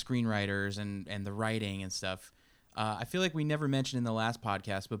speaking of screenwriters and the writing and stuff. I feel like we never mentioned in the last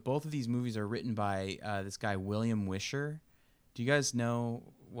podcast, but both of these movies are written by this guy William Wisher. Do you guys know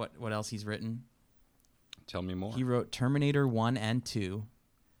what else he's written? Tell me more. He wrote Terminator 1 and 2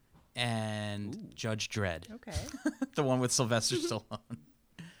 and Judge Dredd. Okay. The one with Sylvester Stallone.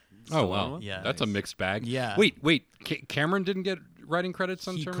 Oh, wow. Yeah. That's a mixed bag. Yeah. Wait. Cameron didn't get writing credits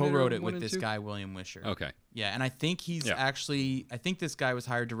on He Terminator co-wrote it 1 with and this 2? guy, William Wisher. Okay. Yeah, and I think he's actually... I think this guy was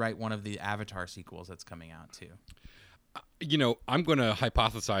hired to write one of the Avatar sequels that's coming out, too. I'm going to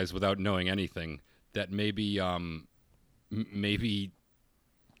hypothesize without knowing anything that maybe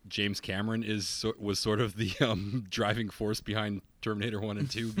James Cameron was sort of the driving force behind Terminator 1 and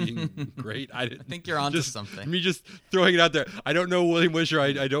 2 being great. I think you're onto something. Me just throwing it out there. I don't know William Wisher.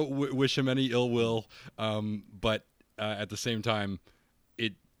 I don't wish him any ill will. But at the same time,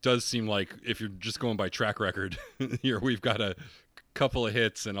 it does seem like if you're just going by track record, here we've got a couple of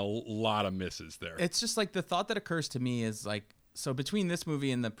hits and a lot of misses there. It's just like the thought that occurs to me is like, so between this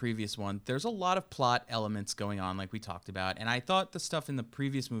movie and the previous one, there's a lot of plot elements going on, like we talked about. And I thought the stuff in the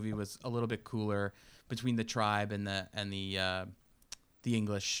previous movie was a little bit cooler between the tribe and the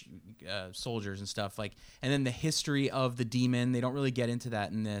English soldiers and stuff. Like, and then the history of the demon, they don't really get into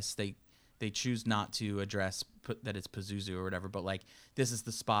that in this. They choose not to address that it's Pazuzu or whatever. But like, this is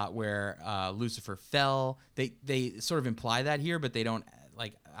the spot where Lucifer fell. They sort of imply that here, but they don't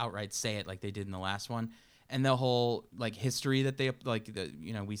like outright say it like they did in the last one. And the whole like history that they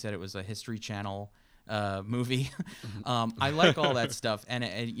we said it was a History Channel movie. I like all that stuff, and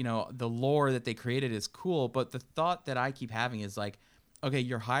the lore that they created is cool. But the thought that I keep having is like, okay,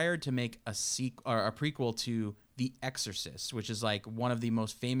 you're hired to make a sequel or a prequel to The Exorcist, which is like one of the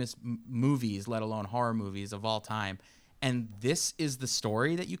most famous movies, let alone horror movies of all time. And this is the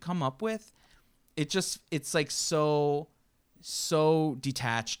story that you come up with. It's like so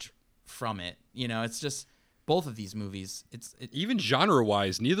detached from it. It's just both of these movies. Even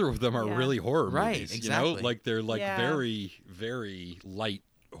genre-wise, neither of them are Yeah. really horror Right, movies. exactly. Like they're like Yeah. very, very light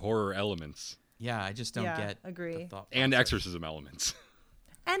horror elements Yeah, I just don't Yeah, get agree. the thought and process. exorcism elements.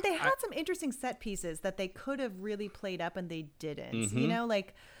 And they had some interesting set pieces that they could have really played up and they didn't. Mm-hmm.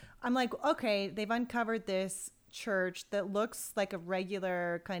 Like I'm like, okay, they've uncovered this church that looks like a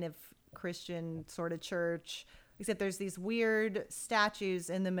regular kind of Christian sort of church, except there's these weird statues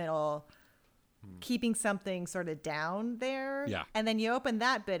in the middle keeping something sort of down there. Yeah. And then you open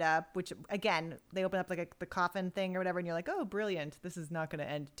that bit up, which again, they open up like the coffin thing or whatever, and you're like, oh, brilliant. This is not going to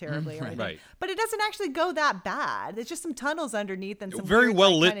end terribly. Or anything. Right. But it doesn't actually go that bad. It's just some tunnels underneath and some Very weird,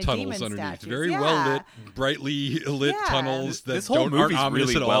 well like, lit kinda tunnels demon underneath. statues. Very Yeah. well lit, brightly lit Yeah. tunnels that This whole aren't movie's ominous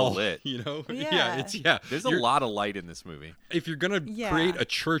really at well all. lit. Yeah. There's a lot of light in this movie. If you're gonna Yeah. create a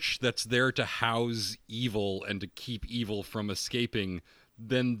church that's there to house evil and to keep evil from escaping,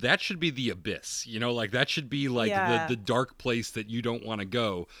 then that should be the abyss. Like that should be like Yeah. the dark place that you don't want to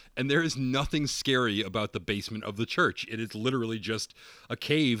go. And there is nothing scary about the basement of the church. It is literally just a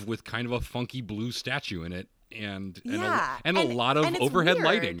cave with kind of a funky blue statue in it. And Yeah. a lot of And it's overhead weird.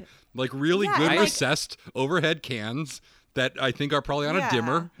 lighting, like really Yeah, good and, like- recessed overhead cans that I think are probably on Yeah. a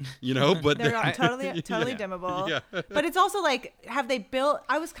dimmer, but They're totally dimmable. Yeah. But it's also like, have they built?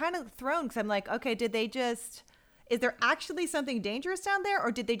 I was kind of thrown because I'm like, okay, did they just? Is there actually something dangerous down there,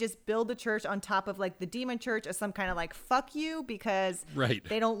 or did they just build the church on top of like the demon church as some kind of like fuck you because Right.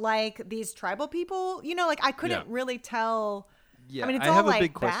 they don't like these tribal people? Like I couldn't Yeah. really tell. Yeah, I mean, it's I all have a like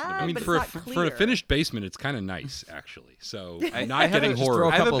big question bad, about I mean, but for it's not for a clear. finished basement, it's kind of nice actually. So I not have getting a- Just horror. throw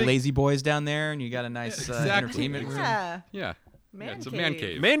a I have a couple big- lazy boys down there, and you got a nice exactly. entertainment room. Yeah, Yeah. Man Yeah, it's a cave. man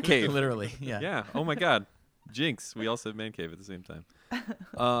cave. Man cave. Literally, yeah. Yeah. Oh my God. Jinx. We all said man cave at the same time.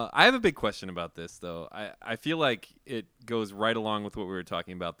 I have a big question about this, though. I feel like it goes right along with what we were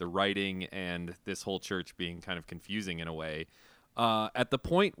talking about, the writing and this whole church being kind of confusing in a way. At the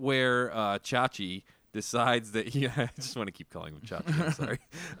point where Chachi decides that I just want to keep calling him Chachi. I'm sorry.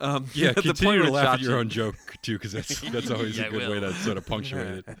 Yeah, at the continue point to where laugh at your Chachi- own joke too, because that's always Yeah, a I good way will. to sort of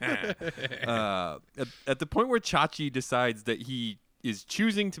punctuate it. At the point where Chachi decides that he is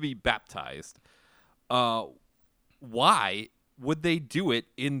choosing to be baptized, why would they do it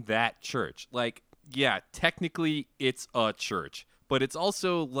in that church? Like, yeah, technically it's a church, but it's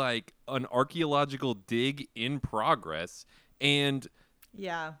also like an archaeological dig in progress and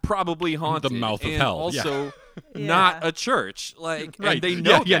Yeah. probably haunted. mouth of and hell, yeah. Also, Yeah. not a church. Like, Right. and they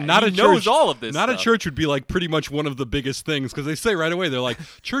know yeah, that. not He a knows church. all of this Not stuff. a church would be like pretty much one of the biggest things because they say right away they're like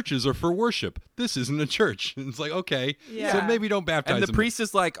churches are for worship. This isn't a church. And it's like okay, so Yeah. maybe don't baptize And the them. priest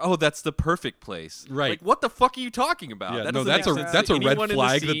is like, "Oh, that's the perfect place." Right. Like, what the fuck are you talking about? Yeah, That no, doesn't that's make a- sense that's to a red anyone in the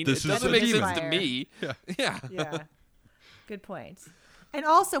flag that scene. this It is doesn't a make demon. sense to me. Yeah. Yeah. Yeah. Good point. And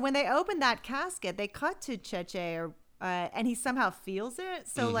also, when they open that casket, they cut to Cheche, and he somehow feels it.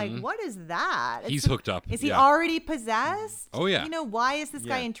 So, like, what is that? Mm-hmm. He's It's- hooked up, Is he yeah. already possessed? Oh, yeah. Why is this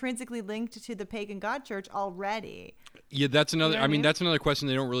guy Yeah. intrinsically linked to the pagan god church already? Yeah, that's another. You know what I I mean, mean? that's another question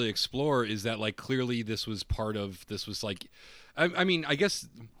they don't really explore. Is that like clearly this was part of this was like, I mean, I guess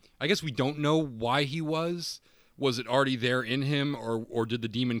we don't know why he was. Was it already there in him, or did the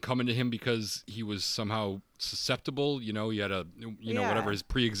demon come into him because he was somehow susceptible? He had Yeah. whatever his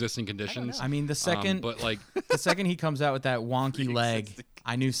pre-existing conditions. I mean, the second but like, the second he comes out with that wonky leg,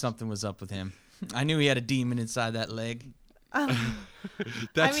 I knew something was up with him. I knew he had a demon inside that leg.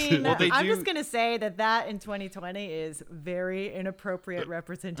 that's I mean, Well, they I'm do- just going to say that in 2020 is very inappropriate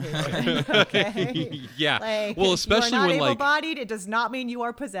representation. Okay? yeah. Like, Well, you especially are not when like. able-bodied, it does not mean you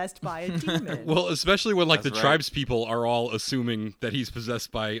are possessed by a demon. Well, especially when like That's the right. tribes people are all assuming that he's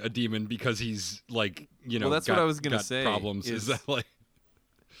possessed by a demon because he's like Well, that's what I was gonna got say, Problems is- that like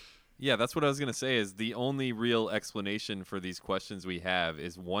Yeah, that's what I was going to say is the only real explanation for these questions we have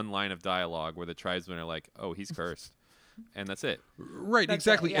is one line of dialogue where the tribesmen are like, "Oh, he's cursed." And that's it. right That's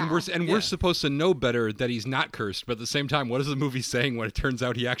exactly, it, and yeah. we're supposed to know better that he's not cursed, but at the same time, what is the movie saying when it turns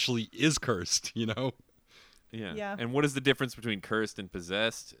out he actually is cursed? Yeah. Yeah. And what is the difference between cursed and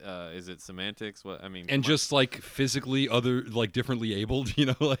possessed? Is it semantics? What I mean, And come on. just like physically differently abled,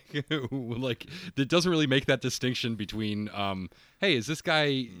 like it doesn't really make that distinction between hey, is this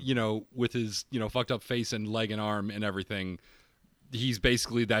guy, with his, fucked up face and leg and arm and everything, he's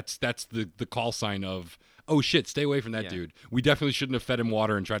basically that's the call sign of, oh shit, stay away from that Yeah. dude. We definitely shouldn't have fed him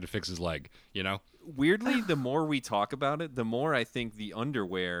water and tried to fix his leg, Weirdly, the more we talk about it, the more I think the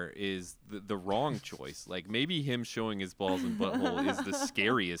underwear is the wrong choice. Like maybe him showing his balls and butthole is the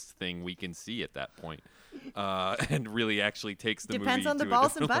scariest thing we can see at that point, and really actually takes the Depends movie on the to a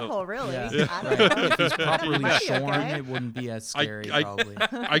balls and different level. butthole, really. Yeah. I don't know. If he's properly Might be shorn, okay. it wouldn't be as scary, I- probably.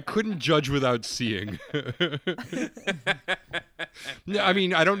 I couldn't judge without seeing. Yeah, I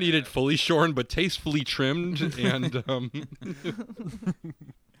mean, I don't need it fully shorn, but tastefully trimmed and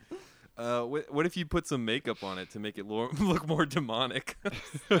What if you put some makeup on it to make it look more demonic?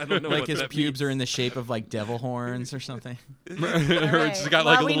 I don't know. Like what his that pubes means. are in the shape of like devil horns or something. or All it's right. got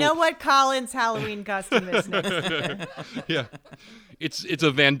Well, like a we little know what Colin's Halloween costume is next. yeah. It's a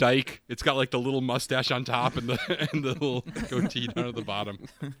Van Dyke. It's got like the little mustache on top and the little goatee down at the bottom.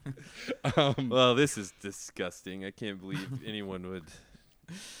 Well, this is disgusting. I can't believe anyone would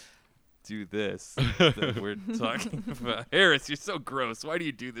do this. That we're talking about. Harris, you're so gross. Why do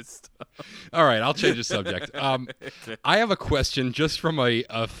you do this stuff? All right, I'll change the subject. I have a question just from a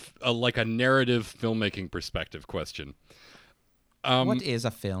narrative filmmaking perspective question. What is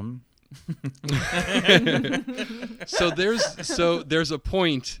a film? So there's a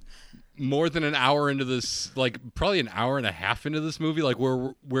point more than an hour into this, like probably an hour and a half into this movie, like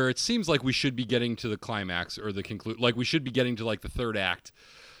where it seems like we should be getting to the climax or the like we should be getting to like the third act,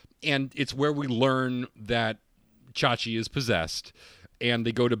 and it's where we learn that Chachi is possessed, and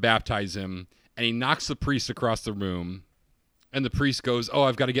they go to baptize him, and he knocks the priest across the room, and the priest goes, "Oh,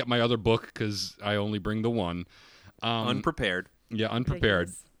 I've got to get my other book because I only bring the one." Unprepared. Yeah, unprepared.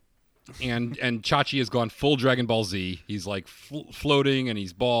 Ridiculous. And Chachi has gone full Dragon Ball Z. He's like floating and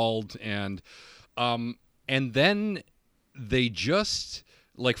he's bald and then they just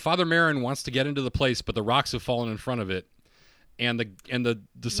like Father Marin wants to get into the place, but the rocks have fallen in front of it, and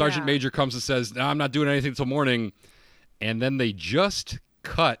the sergeant Yeah. major comes and says, "No, I'm not doing anything till morning," and then they just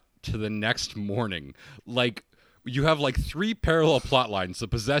cut to the next morning. Like you have like three parallel plot lines: the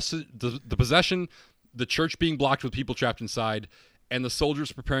possession, the church being blocked with people trapped inside, and the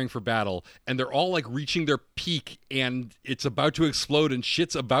soldiers preparing for battle, and they're all like reaching their peak and it's about to explode and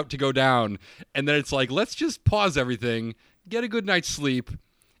shit's about to go down, and then it's like, let's just pause everything, get a good night's sleep,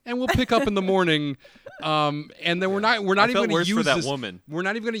 and we'll pick up in the morning. And then we're not I even felt going to worse use for that this woman. we're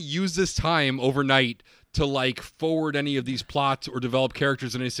not even going to use this time overnight to like forward any of these plots or develop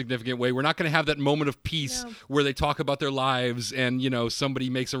characters in any significant way. We're not going to have that moment of peace No. where they talk about their lives and somebody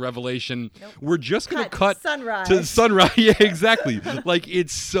makes a revelation. We're just going to cut Sunrise. to sunrise. Yeah, exactly. Like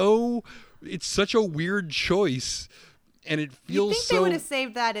it's such a weird choice, and it You feels think so they would have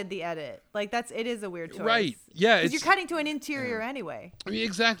saved that in the edit? Like it is a weird choice, right. Yeah, Because it's you're cutting to an interior anyway. I mean,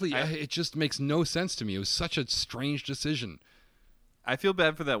 exactly. It just makes no sense to me. It was such a strange decision. I feel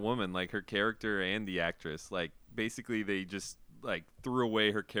bad for that woman, like her character and the actress. Like basically they just like threw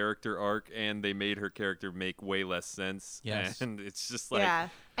away her character arc and they made her character make way less sense. Yes. And it's just like Yeah.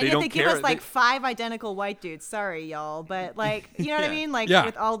 they And yet don't they give care. us like 5 identical white dudes. Sorry, y'all. But like, you know what I Yeah. mean? Like Yeah.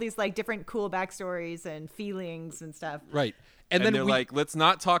 with all these like different cool backstories and feelings and stuff. Right. and then they're we, like, let's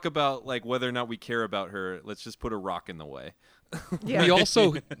not talk about like whether or not we care about her. Let's just put a rock in the way. Yeah.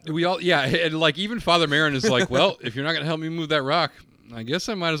 and like even Father Marin is like, well, if you're not gonna help me move that rock, I guess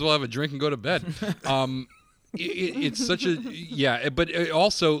I might as well have a drink and go to bed. It's such a but it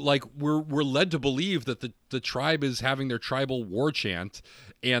also like we're led to believe that the tribe is having their tribal war chant,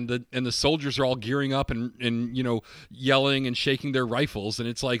 and the soldiers are all gearing up and yelling and shaking their rifles, and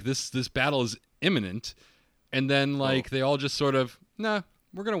it's like this battle is imminent, and then like they all just sort of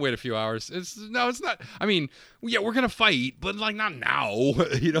we're gonna wait a few hours. It's not. I mean, yeah, we're gonna fight, but like not now.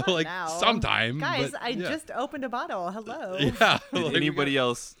 Not like now. sometime. Guys, but, I yeah. just opened a bottle. Hello. Yeah. Did like, anybody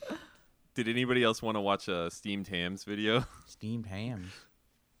else? Did anybody else want to watch a steamed hams video? Steamed hams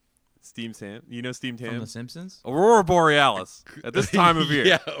Steamed ham? You know steamed from The hams? Simpsons. Aurora Borealis at this time of year.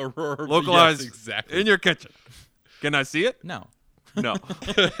 Yeah, Aurora. Localized yes, exactly. in your kitchen. Can I see it? No. No.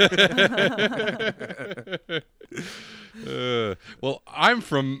 Well, I'm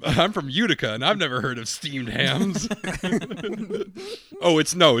from Utica, and I've never heard of steamed hams. Oh,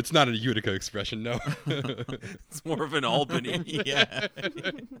 it's not a Utica expression. No. It's more of an Albany. Yeah.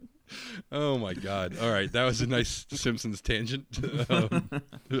 Oh my God! All right, that was a nice Simpsons tangent.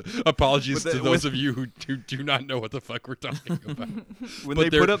 Apologies to those of you who do not know what the fuck we're talking about. When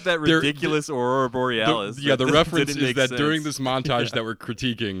But they put up that ridiculous Aurora Borealis, the reference didn't is make that sense. during this montage that we're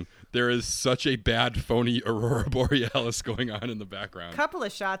critiquing, there is such a bad phony Aurora Borealis going on in the background. Couple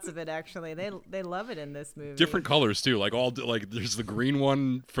of shots of it actually. They love it in this movie. Different colors too, like there's the green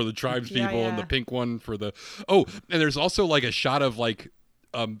one for the tribes people and the yeah. pink one for the and there's also like a shot of like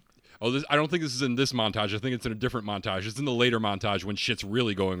I don't think this is in this montage. I think it's in a different montage. It's in the later montage when shit's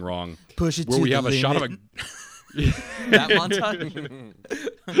really going wrong. Push it where to we the have a shot of a that montage.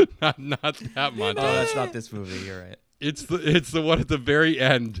 not that montage. Oh, that's not this movie. You're right. It's the one at the very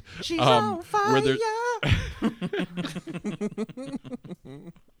end. She's on fire. Where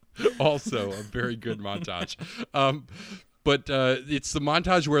also a very good montage. But it's the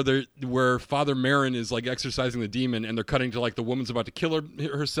montage where Father Merrin is like exorcising the demon, and they're cutting to like the woman's about to kill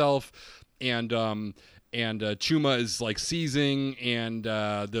herself, and Chuma is like seizing, and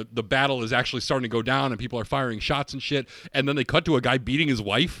the battle is actually starting to go down, and people are firing shots and shit, and then they cut to a guy beating his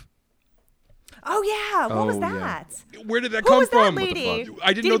wife. Oh yeah, what was Oh, yeah. that? Where did that Who come was from? that lady?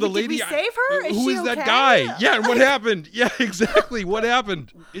 I didn't know the lady. Did we save her? Is Who she is that okay? guy? Yeah, and what happened? Yeah, exactly. What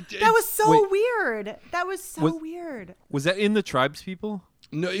happened? That was so Wait. weird. That was so Was- weird. Was that in the tribes people?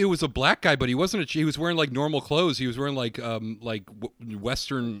 No, it was a black guy, but he wasn't. He was wearing like normal clothes. He was wearing like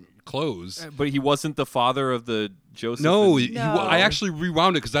Western clothes. But he wasn't the father of the Joseph. No, and- I actually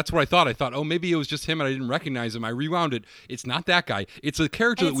rewound it because that's what I thought. I thought, oh, maybe it was just him and I didn't recognize him. I rewound it. It's not that guy. It's a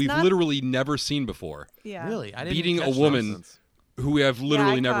character And that it's we've not- literally never seen before. Yeah. Really, I didn't Beating a catch that. woman Nonsense. who we have I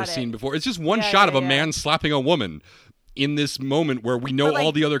literally never caught seen it. before. It's just one Yeah, shot yeah, of a yeah. man slapping a woman in this moment where we know But, like,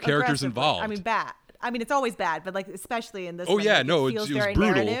 all the other characters aggressively. involved. I mean, bad. I mean, it's always bad, but like especially in this. Oh, one, yeah, like, no, it it's- feels it was very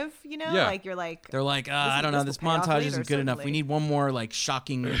brutal. narrative. You know, Yeah. like you're like. They're like, This I is- don't know, this this will pay off montage later, isn't good enough. We certainly. need one more like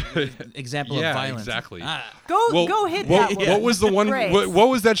shocking example Yeah, of violence. exactly. Go hit that one. What was the one? Great. What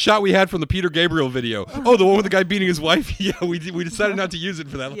was that shot we had from the Peter Gabriel video? Oh, the one with the guy beating his wife. Yeah, we decided not to use it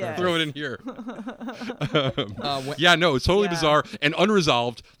for that. Yes. Throw it in here. When, Yeah, no, it's totally Yeah. bizarre and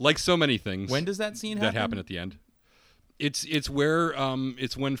unresolved, like so many things. when does that scene that happen? happen at the end? It's where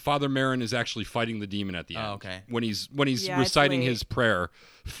it's when Father Merrin is actually fighting the demon at the end. Oh, okay. When he's Yeah, it's reciting late. his prayer.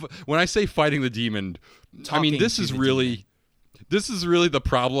 When I say fighting the demon, I mean Talking this to is the really the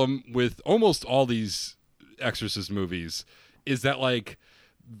problem with almost all these Exorcist movies is that like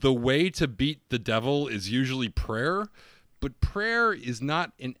the way to beat the devil is usually prayer. But prayer is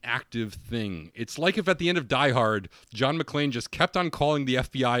not an active thing. It's like if at the end of Die Hard, John McClane just kept on calling the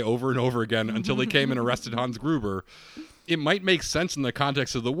FBI over and over again until they came and arrested Hans Gruber. It might make sense in the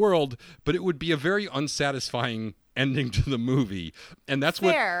context of the world, but it would be a very unsatisfying ending to the movie. And that's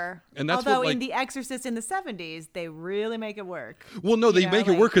Fair. and that's Although what, like- in The Exorcist in the 70s, they really make it work. Well, no, they You know, make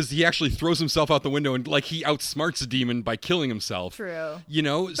it like- work because he actually throws himself out the window and like he outsmarts a demon by killing himself. True. You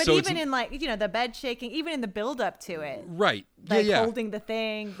know, But so even it's in like the bed shaking, even in the build up to it, right. like yeah. holding the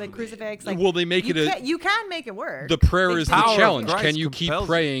thing, the crucifix. Like, Well, they make you it a- can, you can make it work. The prayer They is do the make it challenge. work. Christ Can you keep compels you.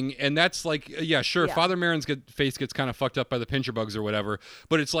 praying? And that's like, yeah, sure. Yeah. Father Merrin's face gets kind of fucked up by the pincher bugs or whatever.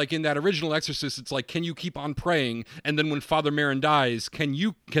 But it's like in that original Exorcist, it's like, can you keep on praying? And then when Father Merrin dies, can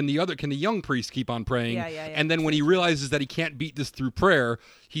the young priest keep on praying? Yeah, yeah, yeah. And then when he realizes that he can't beat this through prayer,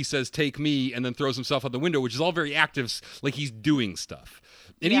 he says, "Take me," and then throws himself out the window, which is all very active, like he's doing stuff.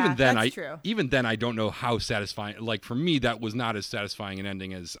 And Yeah, even then, that's true. I don't know how satisfying. Like for me, that was not as satisfying an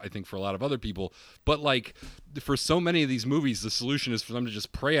ending as I think for a lot of other people. But like for so many of these movies, the solution is for them to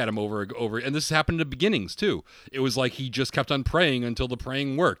just pray at him over. And this happened at the beginnings too. It was like he just kept on praying until the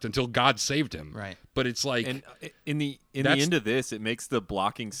praying worked, until God saved him. Right. But it's like, And in the That's- end of this, it makes the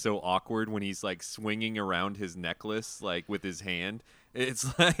blocking so awkward when he's like swinging around his necklace like with his hand.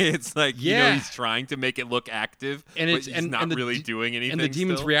 It's like Yeah. he's trying to make it look active, and but it's he's and not the really de- doing anything. and the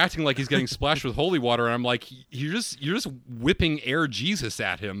demon's still. reacting like he's getting splashed with holy water. And I'm like, you're just whipping air Jesus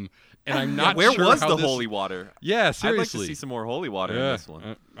at him. And I'm not Where sure was how the this- holy water? Yeah, seriously. I'd like to see some more holy water in this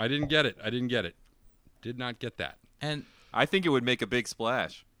one. I didn't get it. Did not get that. And I think it would make a big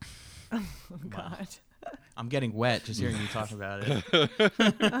splash. God. I'm getting wet just hearing you talk about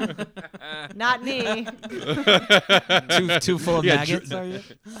it. Not me. Too full of Yeah, maggots, are you?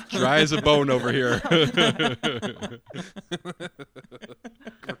 Dry as a bone over here.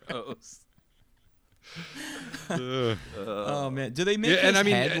 Gross. Oh man, do they make his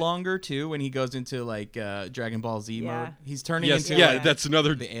head longer too when he goes into like Dragon Ball Z mode? He's turning into that's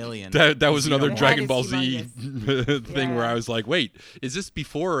another the alien. That was another Dragon Ball Z humongous. thing where I was like, wait, is this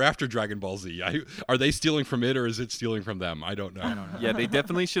before or after Dragon Ball Z? Are they stealing from it or is it stealing from them? I don't know. Yeah, they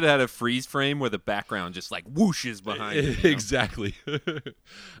definitely should have had a freeze frame where the background just like whooshes behind it. You know? Exactly.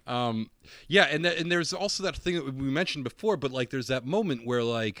 Yeah, and there's also that thing that we mentioned before, but like there's that moment where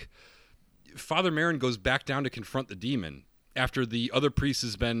like Father Merrin goes back down to confront the demon after the other priest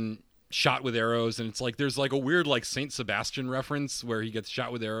has been shot with arrows, and it's like there's like a weird like Saint Sebastian reference where he gets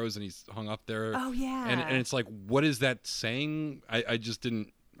shot with arrows and he's hung up there. Oh yeah. And it's like, what is that saying? I just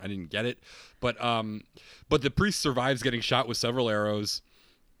didn't get it. But the priest survives getting shot with several arrows,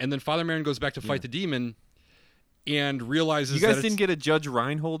 and then Father Merrin goes back to fight the demon and realizes you guys didn't get a Judge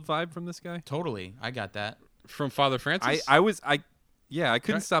Reinhold vibe from this guy? Totally, I got that from Father Francis. I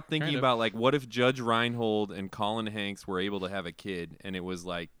couldn't stop thinking about like what if Judge Reinhold and Colin Hanks were able to have a kid and it was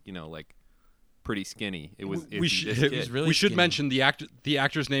like, you know, like pretty skinny. It was we should mention the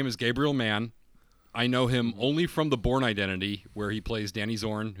actor's name is Gabriel Mann. I know him only from The Bourne Identity, where he plays Danny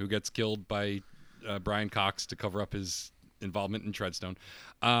Zorn, who gets killed by Brian Cox to cover up his involvement in Treadstone.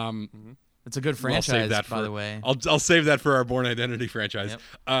 It's a good franchise, by the way. I'll save that for our Bourne Identity franchise.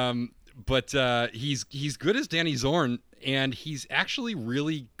 Yep. But he's good as Danny Zorn, and he's actually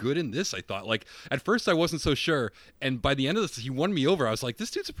really good in this, I thought. Like, at first I wasn't so sure, and by the end of this, he won me over. I was like,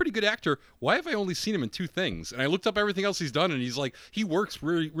 this dude's a pretty good actor. Why have I only seen him in 2 things? And I looked up everything else he's done, and he's like, he works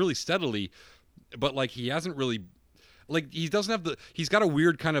really, really steadily, but, like, he hasn't really... Like, he doesn't have he's got a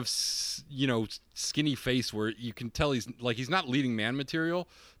weird kind of, you know, skinny face where you can tell he's not leading man material,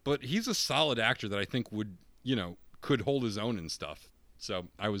 but he's a solid actor that I think would, you know, could hold his own and stuff. So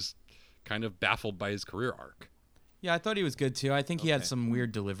I was kind of baffled by his career arc. Yeah, I thought he was good too. I think he had some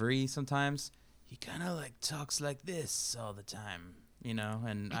weird delivery sometimes. He kind of like talks like this all the time, you know,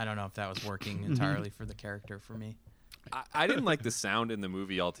 and I don't know if that was working entirely for the character for me. I didn't like the sound in the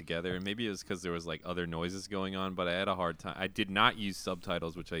movie altogether, and maybe it was because there was like other noises going on, but I had a hard time. I did not use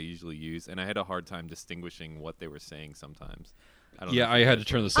subtitles, which I usually use, and I had a hard time distinguishing what they were saying sometimes. I had to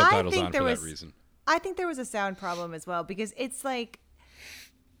turn the subtitles on for that reason. I think there was a sound problem as well, because it's like,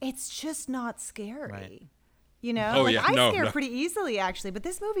 it's just not scary. Right. You know? I scare pretty easily, actually, but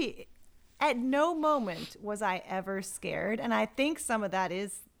this movie, at no moment was I ever scared, and I think some of that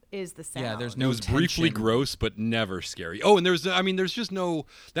is the sound. Yeah, there's no It was tension. briefly gross, but never scary. Oh, and there's just no...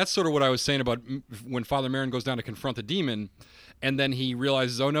 That's sort of what I was saying about when Father Merrin goes down to confront the demon, and then he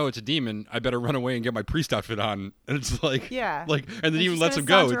realizes, oh no, it's a demon. I better run away and get my priest outfit on. And it's like... Yeah. Like, and then he even lets him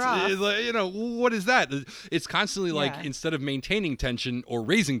go. It's like, you know, what is that? It's constantly like, instead of maintaining tension or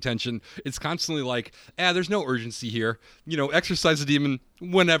raising tension, it's constantly like, there's no urgency here. You know, exorcise the demon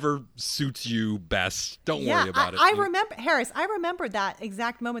whenever suits you best. Don't worry about it. I remember, Harris, I remember that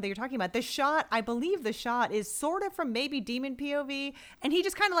exact moment that you're talking about. The shot, I believe the shot is sort of from maybe demon POV, and he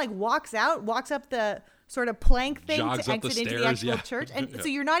just kind of like walks up the sort of plank thing Jogs to up the exit into stairs, the actual church. And so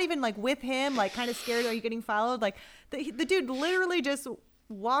you're not even like with him, like kind of scared, are you getting followed? Like the dude literally just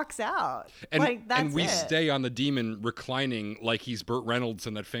walks out. And, like, that's and we it. stay on the demon reclining like he's Burt Reynolds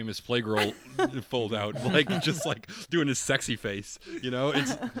in that famous Playgirl fold out, like just like doing his sexy face, you know?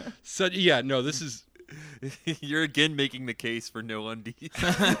 It's such, this is... You're again making the case for no undies.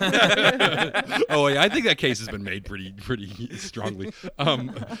 Oh yeah, I think that case has been made pretty strongly.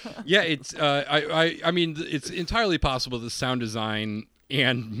 It's I mean it's entirely possible the sound design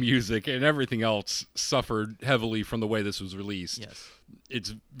and music and everything else suffered heavily from the way this was released. Yes.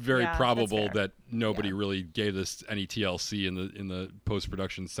 It's very probable that nobody really gave this any TLC in the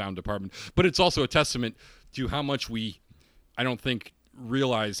post-production sound department, but it's also a testament to how much I don't think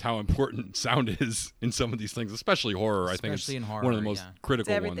realize how important sound is in some of these things, especially horror. I think it's in horror, one of the most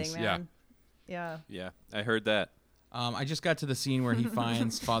critical ones. Man. Yeah, I heard that. I just got to the scene where he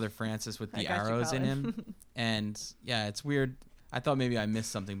finds Father Francis with the arrows in him, and it's weird. I thought maybe I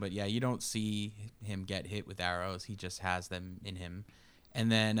missed something, but you don't see him get hit with arrows. He just has them in him,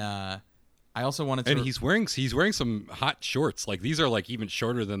 and then I also wanted to. And he's wearing some hot shorts. Like these are like even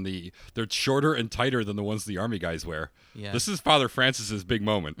shorter than they're shorter and tighter than the ones the army guys wear. Yeah. This is Father Francis's big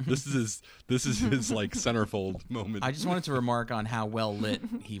moment. This is his like centerfold moment. I just wanted to remark on how well lit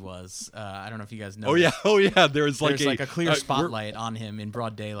he was. I don't know if you guys know. Oh yeah. There's like a clear spotlight on him in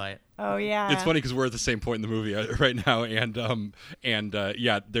broad daylight. Oh yeah. It's funny because we're at the same point in the movie right now, and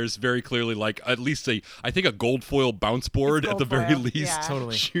there's very clearly like at least I think a gold foil bounce board at the very least,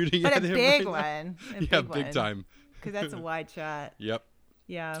 totally shooting but at a him. Big right one. Big time. Because that's a wide shot. Yep.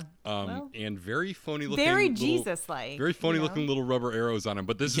 Yeah. And very phony looking. Very Jesus-like. Very phony looking little rubber arrows on him.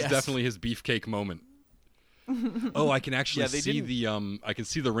 But this is definitely his beefcake moment. Oh, I can actually Yeah, they see didn't- I can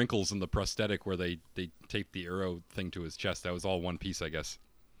see the wrinkles in the prosthetic where they taped the arrow thing to his chest. That was all one piece, I guess.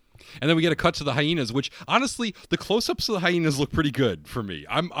 And then we get a cut to the hyenas, which honestly, the close-ups of the hyenas look pretty good for me.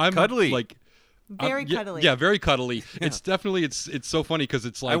 I'm Cuddly. like Very yeah, cuddly. Yeah, very cuddly. It's definitely it's so funny because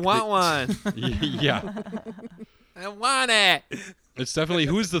it's like I want one. Yeah, I want it. it's definitely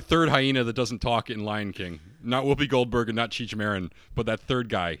who's the third hyena that doesn't talk in Lion King? Not Whoopi Goldberg and not Cheech Marin, but that third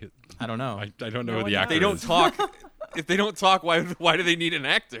guy. I don't know. I don't know No who one the actor They don't is. talk. If they don't talk, why do they need an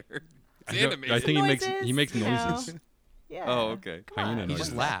actor? It's I don't- animated. I think he makes you know. noises. Yeah. Oh, okay. Come Hyena on. he noises.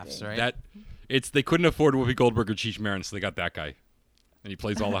 just laughs, right? That they couldn't afford Whoopi Goldberg or Cheech Marin, so they got that guy, and he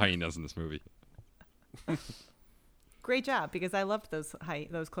plays all the hyenas in this movie. Great job, because I loved those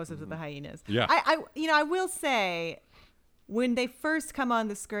close-ups of the hyenas. Yeah. I will say, when they first come on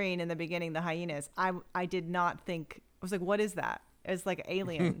the screen in the beginning, the hyenas, I did not think, I was like, what is that? It's like an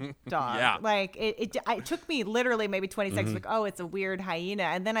alien dog. Yeah. Like it took me literally maybe 20 seconds. Like, oh, it's a weird hyena,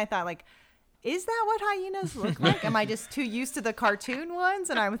 and then I thought, like, is that what hyenas look like? Am I just too used to the cartoon ones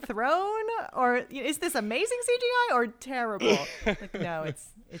and I'm thrown, or is this amazing CGI or terrible? Like, no, it's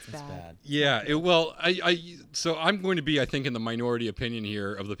bad. Yeah, so I'm going to be, I think, in the minority opinion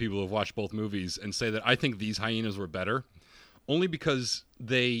here of the people who have watched both movies and say that I think these hyenas were better, only because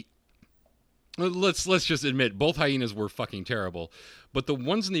let's just admit both hyenas were fucking terrible, but the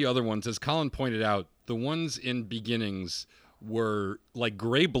ones in the other ones, as Colin pointed out, the ones in Beginnings were like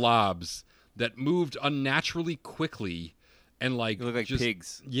gray blobs that moved unnaturally quickly and like They look like just,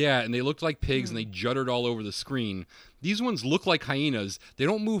 pigs. Yeah, and they looked like pigs and they jutted all over the screen. These ones look like hyenas. They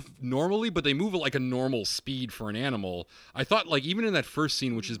don't move normally, but they move at like a normal speed for an animal. I thought, like, even in that first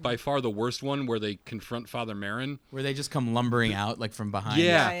scene, which is by far the worst one, where they confront Father Marin. Where they just come lumbering out like from behind.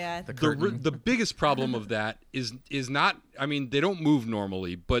 Yeah. The The curtain. the biggest problem of that is not, I mean, they don't move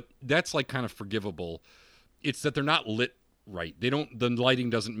normally, but that's like kind of forgivable. It's that they're not lit right. The lighting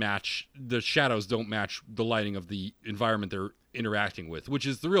doesn't match, the shadows don't match the lighting of the environment they're interacting with, which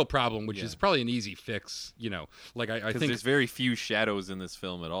is the real problem, which is probably an easy fix, like I Because think there's very few shadows in this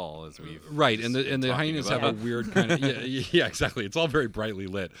film at all, as we've right, just and the been talking hyenas have about. a weird kind of yeah, exactly. It's all very brightly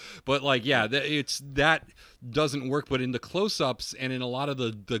lit, but like that doesn't work. But in the close-ups and in a lot of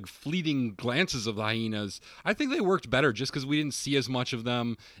the fleeting glances of the hyenas, I think they worked better just because we didn't see as much of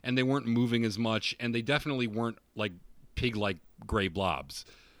them and they weren't moving as much, and they definitely weren't like pig-like gray blobs.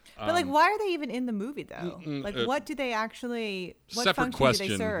 But like, why are they even in the movie though? Like, what do they actually? What Separate function question.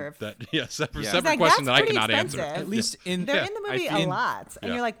 do they serve? Separate Like, question that's that I pretty cannot answer. expensive. At least in They're in the movie a in- lot, and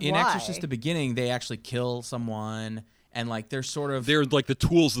yeah. you're like, in why? Exorcist the beginning, they actually kill someone, and like they're sort of They're like the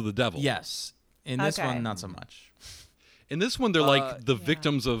tools of the devil. yes. In this Okay. one, not so much. In this one, they're like the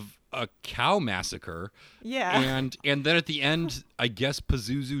victims of a cow massacre. Yeah. And then at the end, I guess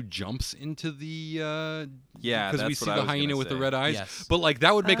Pazuzu jumps into the Yeah, because we that's see what I the was gonna hyena with the say. red eyes. Yes. But like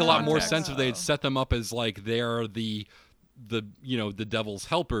that would make a lot more Context. sense if they had set them up as like they're the the devil's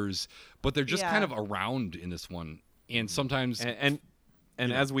helpers, but they're just Yeah. kind of around in this one. And sometimes And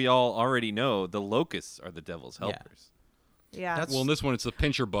as we all already know, the locusts are the devil's Yeah. helpers. Yeah. That's- well, in this one it's the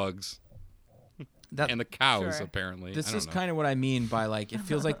pincher bugs That and the cows Sure. apparently. this I don't is know. kind of what I mean by like it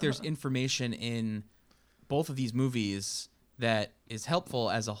feels like there's information in both of these movies that is helpful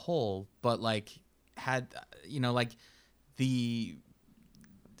as a whole, but like had like the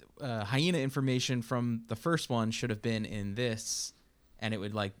hyena information from the first one should have been in this, and it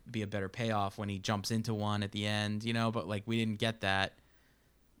would like be a better payoff when he jumps into one at the end, but like we didn't get that.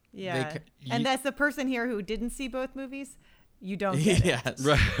 yeah. c- And that's the person here who didn't see both movies. You don't get it. Yes.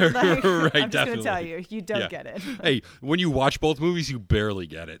 Right, Like, right, I'm just definitely. gonna tell you, you don't Yeah. get it. Hey, when you watch both movies, you barely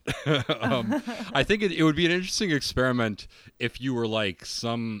get it. I think it would be an interesting experiment if you were like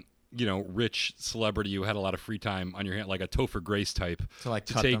some, rich celebrity who had a lot of free time on your hand, like a Topher Grace type, To, like,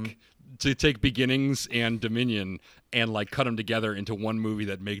 cut them. to take Beginnings and Dominion and like cut them together into one movie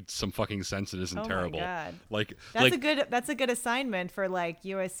that made some fucking sense and isn't Oh my terrible. God. Like, That's a good assignment for like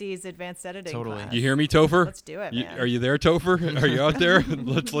USC's advanced editing Totally. class. you hear me, Topher? Let's do it, You- man. Are you there, Topher? Are you out there?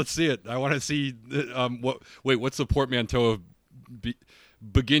 Let's see it. I want to see. What's the portmanteau of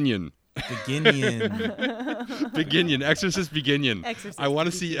Beginion? Beginion. Beginion. Exorcist Beginion. Exorcist I want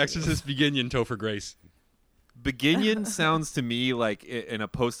to see Beginion. Exorcist Beginion, Topher Grace. Beginion sounds to me like in a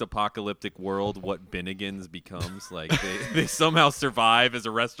post-apocalyptic world what Bennigan's becomes. Like they somehow survive as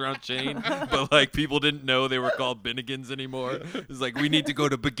a restaurant chain, but like people didn't know they were called Bennigan's anymore. It's like we need to go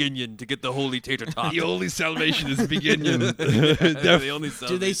to Beginion to get the holy tater tot. The only salvation is Beginion. The only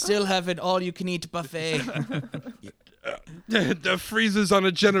Do they still have an all-you-can-eat buffet? The freezer's on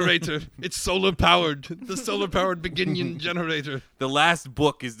a generator. It's solar powered. The solar powered Beginian generator. The last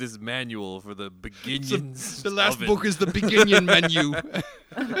book is this manual for the Beginians. The last oven. book is the Beginian menu.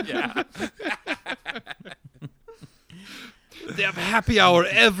 Yeah. They have happy hour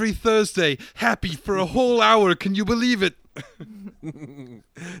every Thursday. Happy for a whole hour. Can you believe it?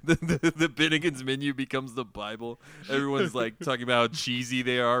 The Bennigan's menu becomes the Bible. Everyone's like talking about how cheesy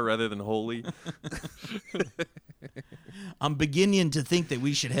they are rather than holy. I'm beginning to think that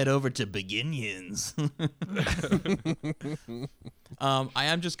we should head over to Beginians. I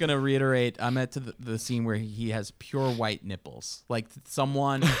am just gonna reiterate. I'm at the scene where he has pure white nipples. Like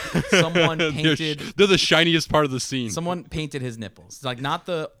someone painted. They're the shiniest part of the scene. Someone painted his nipples. Like not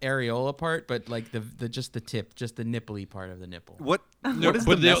the areola part, but like the just the tip, just the nipply part of the nipple. What is the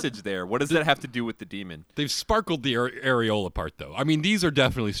but they'll- message there? What does that have to do with the demon? They've sparkled the areola part, though. I mean, these are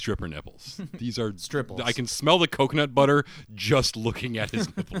definitely stripper nipples. These are Stripples. I can smell the coconut butter just looking at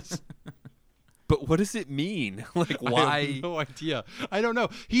his nipples. But what does it mean? Like, I why? have no idea. I don't know.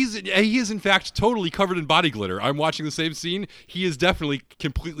 He is in fact totally covered in body glitter. I'm watching the same scene. He is definitely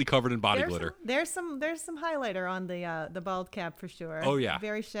completely covered in body glitter. There's some highlighter on the bald cap for sure. Oh, yeah.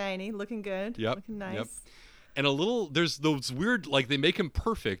 Very shiny, looking good. Yep. Looking nice. Yep. And there's those weird, like they make him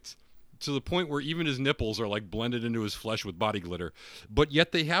perfect to the point where even his nipples are like blended into his flesh with body glitter, but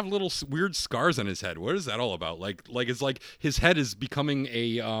yet they have little weird scars on his head. What is that all about? Like it's like his head is becoming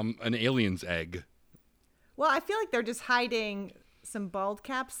an alien's egg. Well, I feel like they're just hiding some bald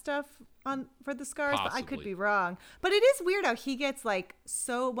cap stuff for the scars, but I could Possibly. be wrong. But it is weird how he gets like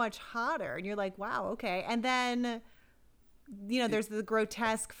so much hotter, and you're like, wow, okay. And then, there's the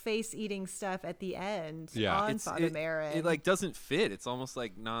grotesque face-eating stuff at the end Yeah. on Father Merrin. It like doesn't fit. It's almost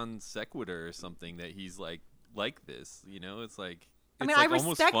like non sequitur or something that he's like this. It's like I it's mean, like I almost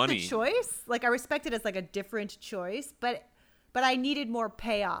respect funny. the choice. Like, I respect it as like a different choice, but I needed more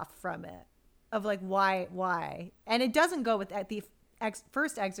payoff from it of like why, and it doesn't go with the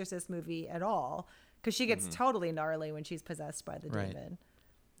first Exorcist movie at all because she gets totally gnarly when she's possessed by the Right. demon.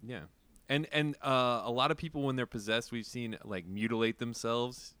 Yeah, and a lot of people when they're possessed, we've seen like mutilate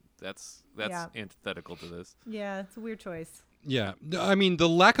themselves. That's Yeah. antithetical to this. Yeah, it's a weird choice. Yeah. I mean, the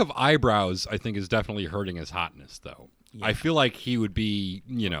lack of eyebrows, I think, is definitely hurting his hotness, though. Yeah. I feel like he would be,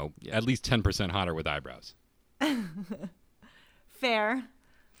 at least 10% hotter with eyebrows. Fair.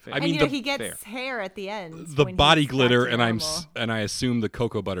 I And mean, he gets fair. hair at the end. the when body he's back glitter to and normal. I assume the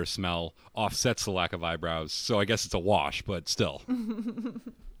cocoa butter smell offsets the lack of eyebrows. So I guess it's a wash, but still.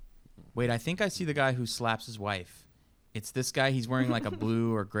 Wait, I think I see the guy who slaps his wife. It's this guy. He's wearing like a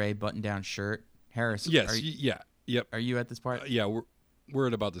blue or gray button-down shirt. Harris. Yes. Yep. Are you at this part? Yeah, we're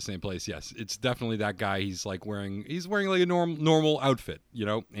at about the same place. Yes, it's definitely that guy. He's wearing like a normal outfit,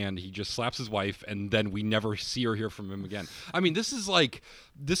 and he just slaps his wife, and then we never see or hear from him again. I mean, this is I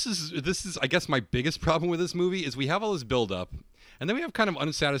guess my biggest problem with this movie is we have all this build up, and then we have kind of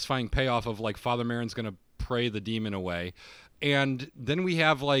unsatisfying payoff of like Father Merrin's gonna pray the demon away, and then we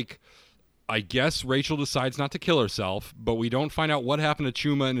have like, I guess Rachel decides not to kill herself, but we don't find out what happened to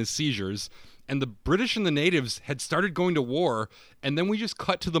Chuma and his seizures. And the British and the natives had started going to war, and then we just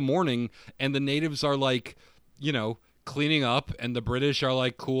cut to the morning, and the natives are like, cleaning up, and the British are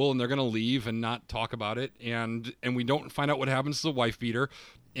like cool, and they're gonna leave and not talk about it, and we don't find out what happens to the wife beater,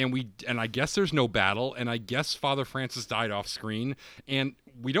 and I guess there's no battle, and I guess Father Francis died off screen, and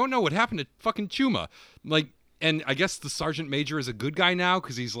we don't know what happened to fucking Chuma, and I guess the Sergeant Major is a good guy now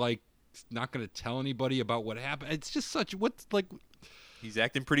because he's like not gonna tell anybody about what happened. It's just He's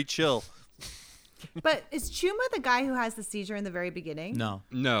acting pretty chill. But is Chuma the guy who has the seizure in the very beginning? No.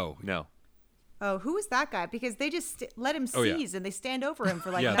 no. Oh, who is that guy? Because they just let him Oh, yeah. seize and they stand over him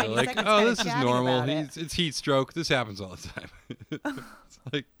for like Yeah, 90 they're like, seconds. oh, kinda this is chatting normal. about it. It's heat stroke. This happens all the time. It's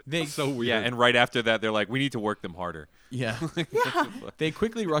like so weird. Yeah, and right after that, they're like, we need to work them harder. Yeah. They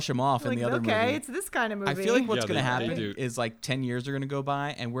quickly rush him off Like, in the other okay, movie. it's this kind of movie. I feel like what's Yeah, going to they happen do. is like 10 years are going to go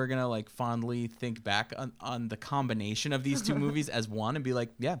by and we're going to like fondly think back on the combination of these two movies as one and be like,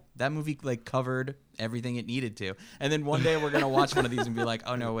 yeah, that movie like covered everything it needed to. And then one day we're going to watch one of these and be like,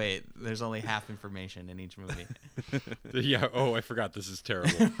 oh no, wait, there's only half information in each movie. Yeah. Oh, I forgot. This is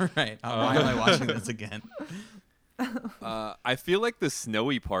terrible. Right. Why am I watching this again? I feel like the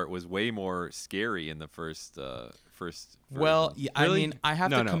snowy part was way more scary in the first. Well, version. yeah, I mean, I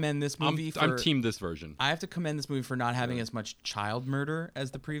have No, to commend this movie I'm for team this version. I have to commend this movie for not having as much child murder as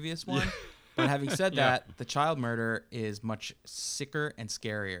the previous one. But having said Yeah. that, the child murder is much sicker and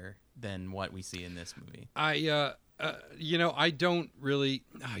scarier than what we see in this movie. I don't really.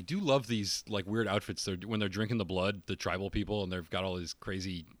 I do love these like weird outfits. When they're drinking the blood, the tribal people, and they've got all these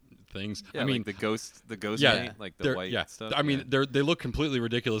crazy things. Yeah, I mean, like the ghost yeah, paint, like the they're- white yeah. stuff. I mean, they look completely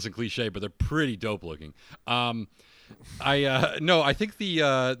ridiculous and cliche, but they're pretty dope looking. I think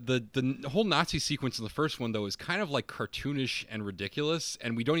the whole Nazi sequence in the first one though is kind of like cartoonish and ridiculous,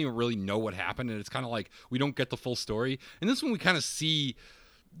 and we don't even really know what happened, and it's kind of like we don't get the full story. And this one we kind of see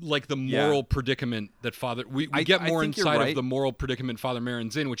like the moral predicament that we get more think you're inside right. of the moral predicament Father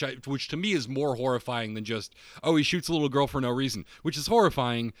Merrin's in, which to me is more horrifying than just he shoots a little girl for no reason, which is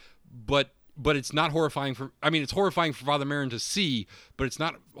horrifying, but it's not horrifying for. I mean, it's horrifying for Father Merrin to see, but it's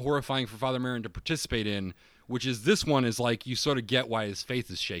not horrifying for Father Merrin to participate in. Which is this one is like you sort of get why his faith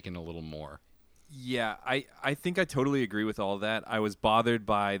is shaken a little more. Yeah, I think I totally agree with all that. I was bothered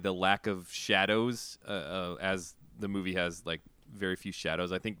by the lack of shadows, as the movie has like very few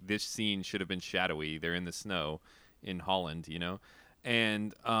shadows. I think this scene should have been shadowy. They're in the snow in Holland, you know,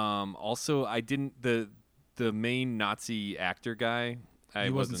 and also I didn't the main Nazi actor guy. He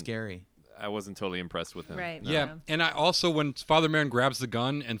wasn't scary. I wasn't totally impressed with him. Right. No. Yeah, and I also when Father Merrin grabs the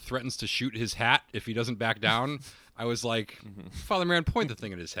gun and threatens to shoot his hat if he doesn't back down, I was like, Father Merrin, point the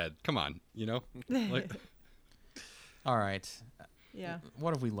thing at his head. Come on, you know. Like, All right. Yeah.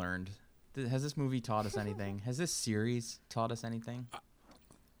 What have we learned? Has this movie taught us anything? Has this series taught us anything?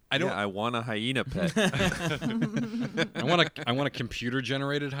 I don't. Yeah, I want a hyena pet. I want a computer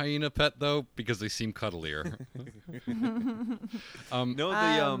generated hyena pet though because they seem cuddlier.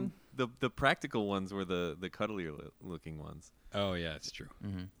 No, the practical ones were the cuddlier looking ones. Oh yeah, it's true.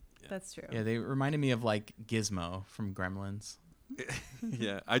 That's true. Yeah, they reminded me of like Gizmo from Gremlins.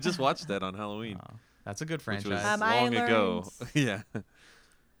 Yeah, I just watched that on Halloween, That's a good which franchise. was I long ago. Yeah.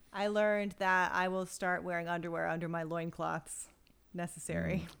 I learned that I will start wearing underwear under my loincloths.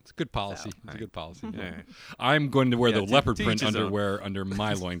 Necessary. It's a good policy. So. It's a good policy. All right. I'm going to wear the to leopard each print his own. underwear under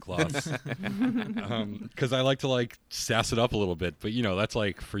my loincloths because I like to like sass it up a little bit. But you know, that's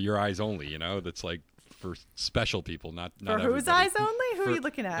like for your eyes only. You know, that's like for special people, not For whose everybody. eyes only? Who are you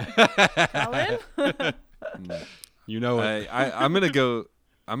looking at? Colin? You know it. I'm gonna go.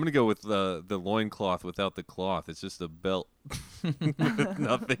 I'm gonna go with the loincloth without the cloth. It's just a belt with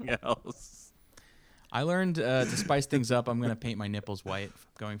nothing else. I learned to spice things up, I'm going to paint my nipples white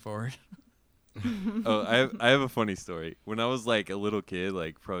going forward. Oh, I have a funny story. When I was like a little kid,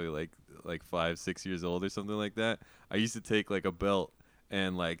 like probably like 5-6 years old or something like that, I used to take like a belt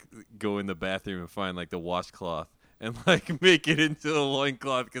and like go in the bathroom and find like the washcloth and like make it into a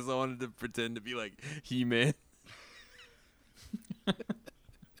loincloth because I wanted to pretend to be like He-Man.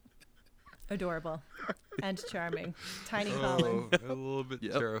 Adorable and charming. Tiny Colin. A little bit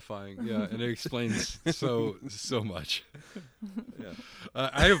terrifying, yeah, and it explains so much.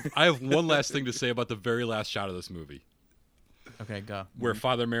 I have one last thing to say about the very last shot of this movie, Okay, go. where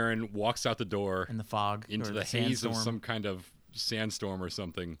Father Merrin walks out the door In the fog. into or the haze of sandstorm. some kind of sandstorm or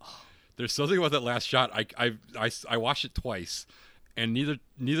something. There's something about that last shot. I watched it twice, and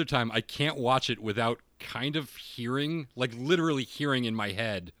neither time I can't watch it without kind of hearing, like literally hearing in my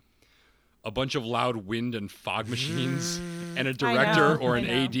head, a bunch of loud wind and fog machines, and a director or an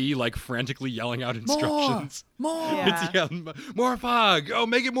AD like frantically yelling out instructions. More! Yeah. More fog. Oh,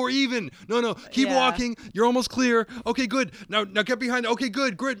 make it more even. No, keep Yeah. walking. You're almost clear. Okay, good. Now get behind. Okay,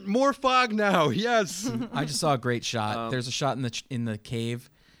 good. More fog now. Yes. I just saw a great shot. There's a shot in the cave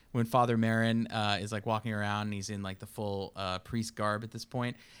when Father Merrin is like walking around and he's in like the full priest garb at this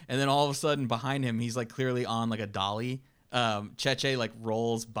point, and then all of a sudden behind him he's like clearly on like a dolly. Cheche like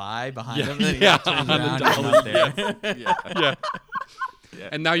rolls by behind him, and then he like, turns around and he's not there. Yeah.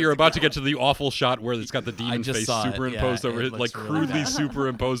 And now you're about to get to the awful shot where it's got the demon's just face saw it. superimposed Yeah, over it his, like looks really crudely bad.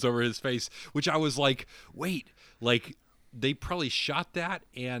 superimposed over his face, which I was like, wait, like they probably shot that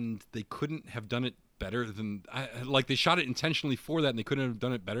and they couldn't have done it better than, like they shot it intentionally for that and they couldn't have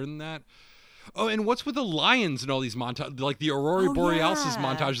done it better than that. Oh, and what's with the lions and all these montages, like the Aurora Oh, Borealis yeah.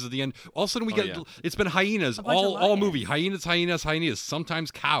 montages at the end? All of a sudden we get, yeah. it's been hyenas, bunch of all lions. movie, hyenas,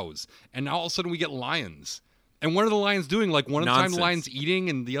 sometimes cows. And now all of a sudden we get lions. And what are the lions doing? Like one of the time the Nonsense. lion's eating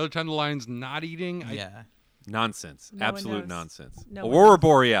and the other time the lion's not eating? Yeah. Nonsense. No one Absolute knows. nonsense. No one Aurora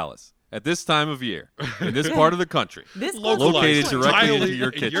Borealis. At this time of year, in this part of the country, This located Localized directly entirely into your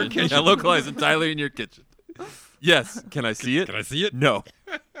in kitchen. your kitchen. Yeah, localized entirely in your kitchen. Yes. Can I see it? Can I see it? No.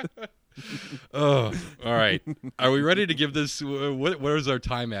 Oh, all right. Are we ready to give this? What is our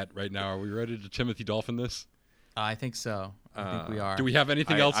time at right now? Are we ready to Timothy Dolphin this? I think so. I think we are. Do we have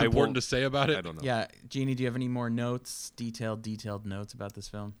anything I- else I important won't- to say about it? I don't know. Yeah, Jeannie, do you have any more notes, detailed notes about this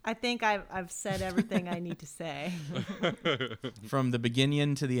film? I think I've said everything I need to say. From the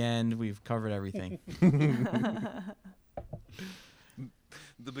beginning to the end, we've covered everything.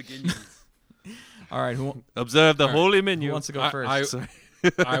 The beginnings. All right, who Observe the All right. holy who menu. wants to go I- first? I- Sorry.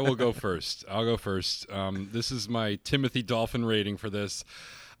 I will go first. I'll go first. This is my Timothy Dolphin rating for this.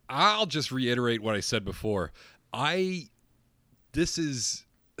 I'll just reiterate what I said before. This is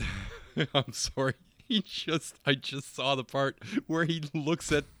I'm sorry. I just saw the part where he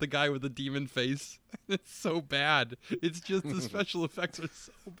looks at the guy with the demon face. It's so bad. It's just the special effects are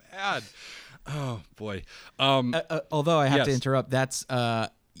so bad. Oh boy. Although I have to yes. interrupt, that's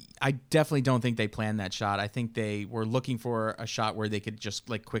I definitely don't think they planned that shot. I think they were looking for a shot where they could just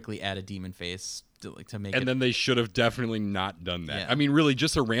like quickly add a demon face to make And it. then they should have definitely not done that. Yeah. I mean, really,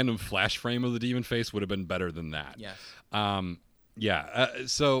 just a random flash frame of the demon face would have been better than that.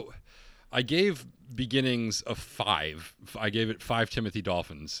 Yes. So I gave Beginnings a 5. I gave it 5 Timothy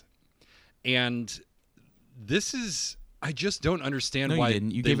Dolphins. And this is, I just don't understand No, why you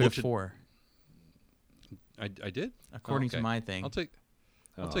didn't. You they gave it looked a 4, I did? according Okay. to my thing. I'll take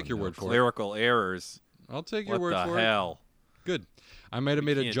Oh, your no. word for it. Clerical errors. I'll take your What word the for hell? it. Good. I might have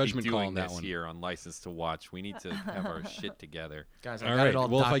made a Can't judgment be call doing on that this one. here on License to Watch. We need to have our shit together. Guys, I All got right. it all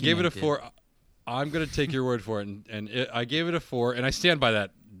Well, if I gave it a documented. 4, I'm going to take your word for it. I gave it a 4, and I stand by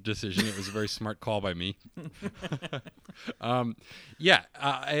that decision. It was a very smart call by me. And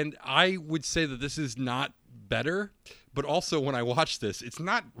I would say that this is not better, but also when I watch this, it's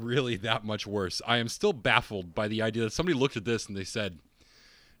not really that much worse. I am still baffled by the idea that somebody looked at this and they said,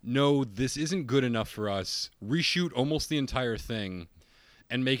 no, this isn't good enough for us. Reshoot almost the entire thing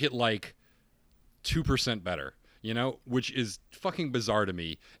and make it like 2% better, which is fucking bizarre to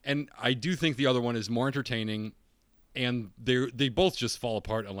me. And I do think the other one is more entertaining, and they both just fall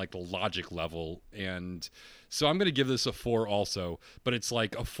apart on like the logic level. And so I'm going to give this a 4 also, but it's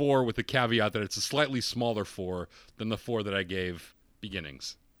like a 4 with the caveat that it's a slightly smaller 4 than the 4 that I gave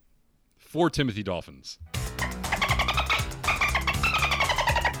Beginnings. 4 Timothy Dolphins.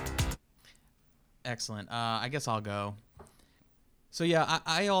 Excellent. I guess I'll go. So yeah,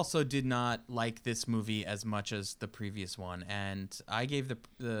 I also did not like this movie as much as the previous one, and I gave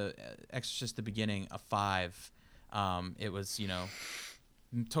the Exorcist: The Beginning a 5. It was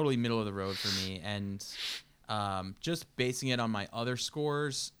totally middle of the road for me, and just basing it on my other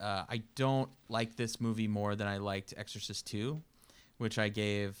scores, I don't like this movie more than I liked Exorcist 2, which I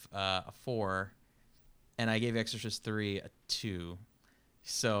gave a 4, and I gave Exorcist 3 a 2.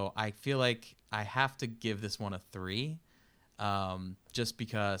 So I feel like I have to give this one a 3, just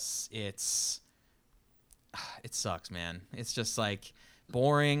because it sucks, man. It's just like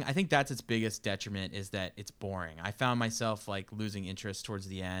boring. I think that's its biggest detriment, is that it's boring. I found myself like losing interest towards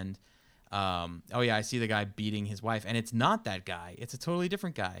the end. Oh yeah, I see the guy beating his wife, and it's not that guy. It's a totally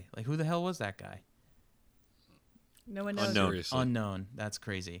different guy. Like, who the hell was that guy? No one knows. Unknown. Seriously. Unknown. That's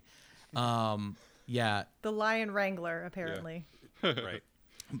crazy. Yeah. The Lion Wrangler, apparently. Right.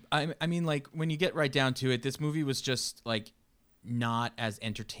 I mean, like, when you get right down to it, this movie was just like not as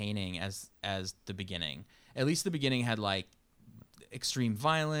entertaining as the beginning. At least the beginning had like extreme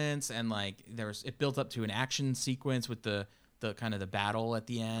violence, and like it built up to an action sequence with the kind of the battle at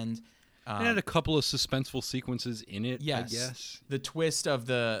the end. It had a couple of suspenseful sequences in it, Yes. I guess. The twist of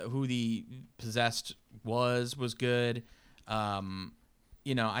who the possessed was good.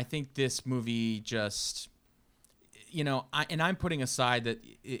 I think this movie just, I'm putting aside that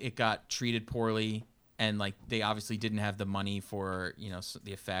it got treated poorly, and like they obviously didn't have the money for,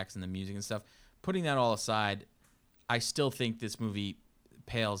 the effects and the music and stuff. Putting that all aside, I still think this movie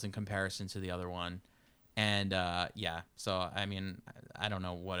pales in comparison to the other one. And so I mean, I don't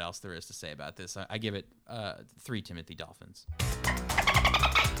know what else there is to say about this. I give it 3 Timothy Dolphins.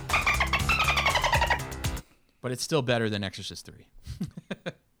 But it's still better than Exorcist 3.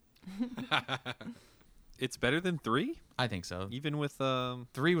 It's better than 3? I think so. Even with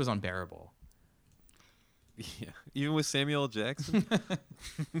 3 was unbearable. yeah, even with Samuel L. Jackson?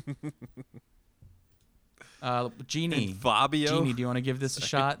 Jeannie. And Fabio? Jeannie, do you want to give this a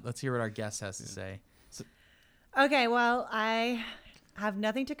shot? Let's hear what our guest has to say. Okay, well, I have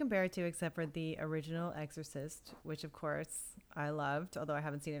nothing to compare it to except for the original Exorcist, which of course I loved, although I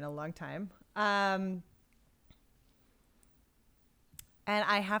haven't seen it in a long time. And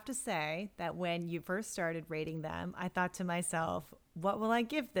I have to say that when you first started rating them, I thought to myself, what will I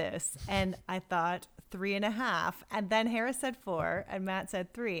give this? And I thought 3.5. And then Harris said 4 and Matt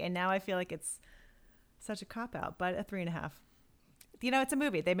said 3. And now I feel like it's such a cop-out, but a 3.5. It's a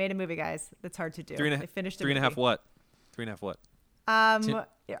movie. They made a movie, guys. That's hard to do. They finished a 3.5 movie. what? 3.5 what?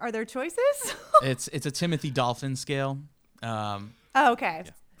 Are there choices? It's a Timothy Dolphin scale. Oh, okay.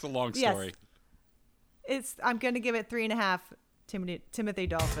 It's a long Yes. story. I'm going to give it 3.5 Timothy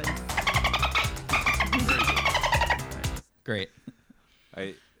Dolphin. Great.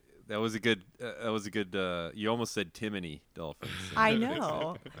 That was a good. You almost said Timony Dolphins. I know.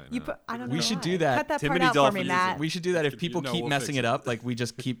 I know. I don't know. We should why. do that. Cut that Timothy part out for me, Dolphin Matt. We should do that if people keep we'll messing fix it it. up. Like we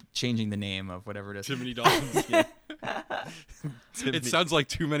just keep changing the name of whatever it is. Timony Dolphins. It sounds like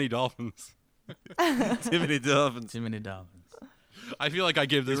too many dolphins. Timony Dolphins. Too many Dolphins. I feel like I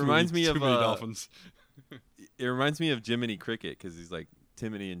gave this reminds movie me too of, many dolphins. It reminds me of Jiminy Cricket because he's like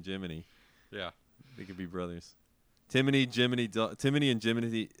Timony and Jiminy. Yeah. They could be brothers. Timony and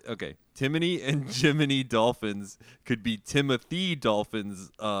Jiminy. Okay, Timony and Jiminy Dolphins could be Timothy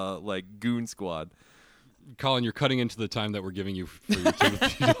Dolphins, like Goon Squad. Colin, you're cutting into the time that we're giving you for your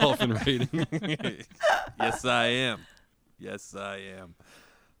Timothy Dolphin rating. Yes, I am.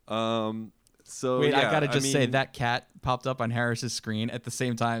 So Wait, yeah, I gotta just say mean, that cat popped up on Harris's screen at the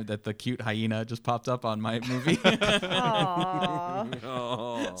same time that the cute hyena just popped up on my movie. Aw.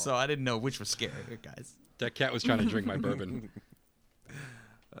 Oh. So I didn't know which was scarier, guys. That cat was trying to drink my bourbon.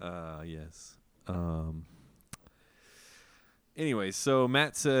 Yes. Anyway, so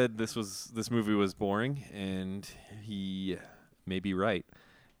Matt said this movie was boring, and he may be right.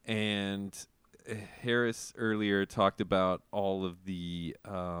 And Harris earlier talked about all of the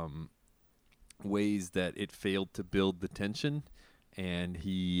ways that it failed to build the tension, and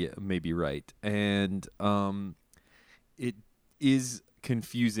he may be right. And it is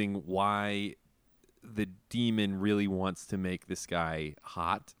confusing why the demon really wants to make this guy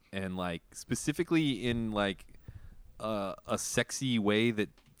hot, and like specifically in like a sexy way that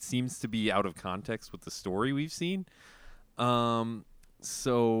seems to be out of context with the story we've seen.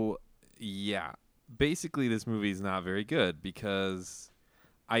 So yeah, basically this movie is not very good because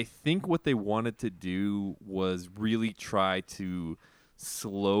I think what they wanted to do was really try to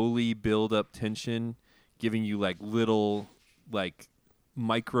slowly build up tension, giving you like little like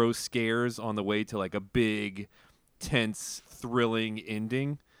micro scares on the way to like a big, tense, thrilling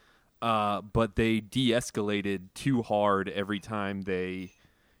ending. But they de-escalated too hard every time they,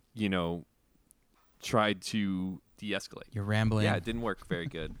 tried to de-escalate. You're rambling. Yeah, it didn't work very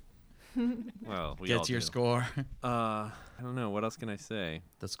good. Well, we all Get to your do. score. I don't know. What else can I say?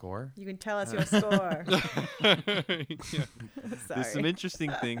 The score? You can tell us your score. There's some Sorry.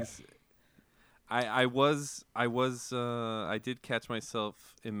 interesting things. I did catch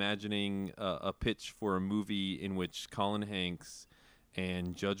myself imagining a pitch for a movie in which Colin Hanks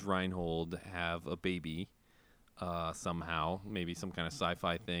and Judge Reinhold have a baby somehow, maybe some kind of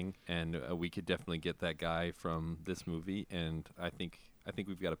sci-fi thing, and we could definitely get that guy from this movie, and I think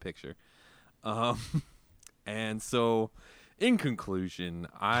we've got a picture. And so, in conclusion,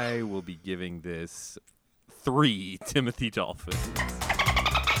 I will be giving this 3 Timothy Dolphins.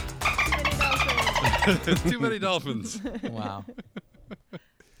 Too many dolphins. Wow.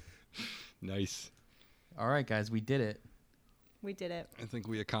 Nice. All right, guys, we did it. We did it. I think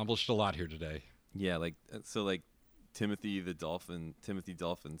we accomplished a lot here today. Yeah, like Timothy Dolphin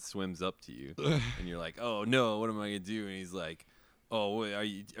swims up to you, and you're like, "Oh no, what am I gonna do?" And he's like, "Oh, wait,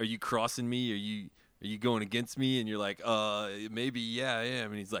 are you crossing me? Are you going against me?" And you're like, maybe, yeah, I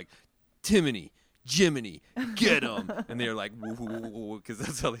am." And he's like, "Timony, Jiminy, get him!" And they're like, "Whoa," because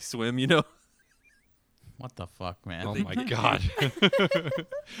that's how they swim, What the fuck, man? Oh my god.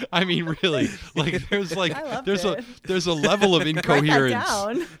 I mean, really, like there's a level of Write that incoherence.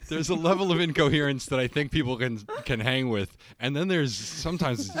 down. There's a level of incoherence that I think people can hang with, and then there's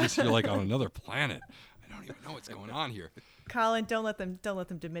sometimes it's just you're like on another planet. I don't even know what's going on here. Colin, don't let them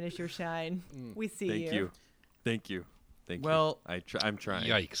diminish your shine. We see Thank you. Well, I'm trying.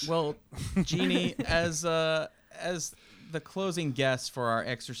 Yikes. Well, Jeannie, as the closing guest for our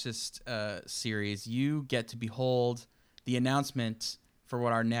Exorcist series, you get to behold the announcement for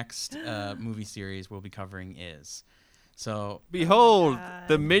what our next movie series we'll be covering is. So, Behold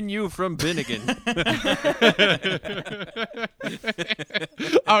the menu from Binnigan.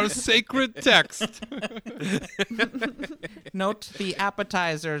 Our sacred text. note the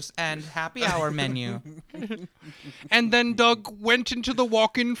appetizers and happy hour menu. And then Doug went into the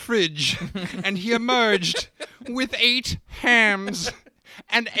walk-in fridge, and he emerged with 8 hams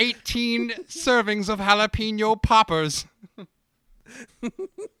and 18 servings of jalapeno poppers.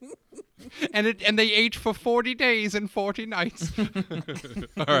 And they ate for 40 days and 40 nights.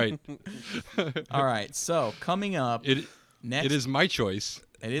 All right. All right. So coming up next, It is my choice.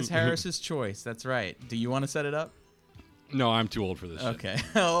 It is Harris's choice. That's right. Do you want to set it up? No, I'm too old for this shit. Okay.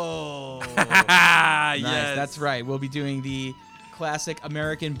 Oh, Yes. nice. That's right. We'll be doing the classic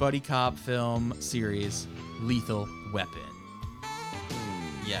American buddy cop film series, Lethal Weapon.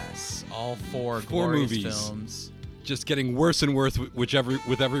 Yes, all 4 4 glorious movies. films. Just getting worse and worse with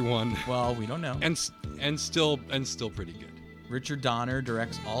everyone. Well, we don't know. And still pretty good. Richard Donner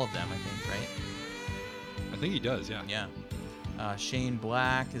directs all of them, I think, right? I think he does, yeah. Yeah. Shane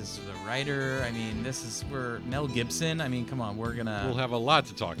Black is the writer. I mean, we're Mel Gibson. I mean, come on, we'll have a lot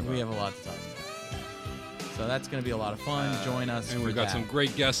to talk about. We have a lot to talk about. So that's going to be a lot of fun. Join us. And we've got some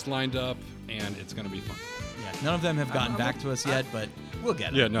great guests lined up, and it's going to be fun. Yeah, none of them have gotten back to us yet, but we'll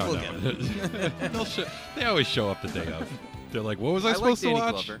get them. Yeah, no. Get them. They always show up the day of. They're like, what was I supposed like to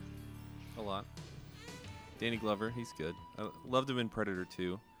Danny watch? Glover a lot. Danny Glover, he's good. I loved him in Predator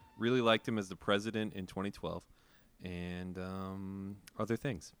 2. Really liked him as the president in 2012. And other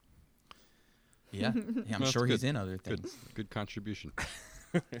things. Yeah, I'm sure he's in other things. Good contribution.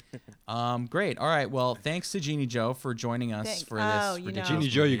 Great. All right. Well, thanks to Jeannie Jo for joining us for this. Jeannie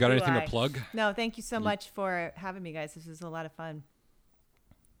Jo, you got anything to plug? No, thank you so much for having me, guys. This was a lot of fun.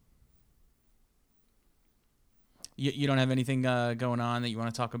 You don't have anything going on that you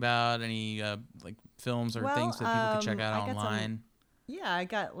want to talk about? Any like films or things that people can check out online? I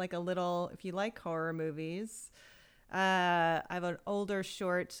got like a little. If you like horror movies, I have an older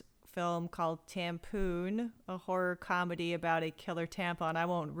short film called Tampoon, a horror comedy about a killer tampon. I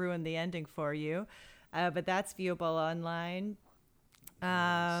won't ruin the ending for you, but that's viewable online.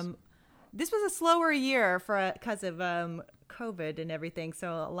 This was a slower year because of COVID and everything,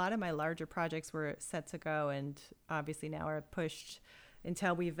 so a lot of my larger projects were set to go, and obviously now are pushed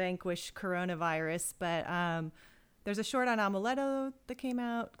until we vanquish coronavirus. But there's a short on Amuletto that came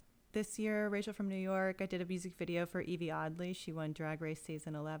out this year, Rachel from New York. I did a music video for Evie Oddly. She won Drag Race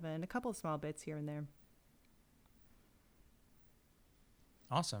Season 11. A couple of small bits here and there.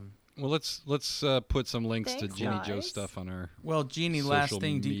 Awesome. Well, let's put some links to Jeannie guys. Jo stuff on our. Well, Jeannie, last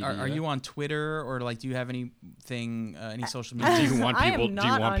thing, are you on Twitter, or like do you have anything, any social media? Do you want people? Do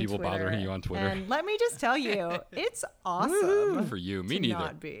you want people bothering you on Twitter? And let me just tell you, it's awesome. For you, me to neither.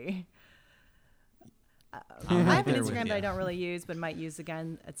 Not be. I have an Instagram that I don't really use, but might use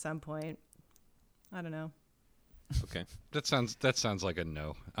again at some point. I don't know. Okay. That sounds like a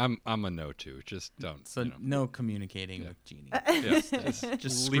no. I'm a no too. Just don't. So no communicating with Jeannie. Yes, Just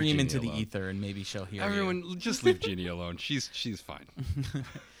leave scream Jeannie into the alone. ether, and maybe she'll hear Everyone, you. just leave Jeannie alone. She's fine.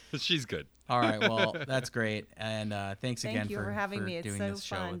 She's good. All right. Well, that's great, and thanks again Thank you for having me. It's doing so this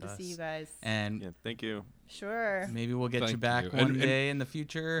show fun with to us. see you guys. And Yeah, thank you. Sure. maybe we'll get you Thank back you. one And- day in the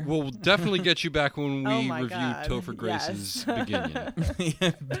future. We'll definitely get you back when Oh we my review God. Topher Grace's Yes.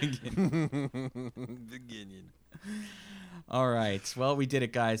 Beginning. All right. Well, we did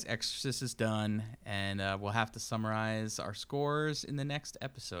it, guys. Exorcist is done, and we'll have to summarize our scores in the next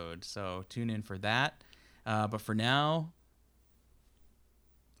episode. So tune in for that. But for now,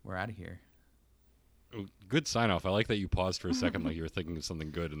 we're out of here. Oh, good sign off. I like that you paused for a second, like you were thinking of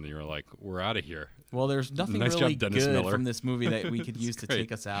something good, and then you were like, "We're out of here." Well, there's nothing Nice really job, Dennis good Miller. from this movie that we could use to great.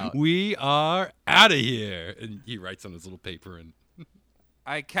 take us out. We are out of here, and he writes on his little paper and.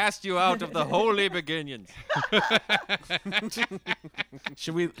 I cast you out of the holy beginnings.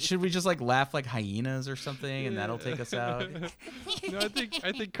 Should we just like laugh like hyenas or something, and that'll take us out? No, I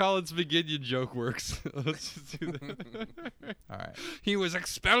think Colin's Beginion joke works. Let's just do that. All right. He was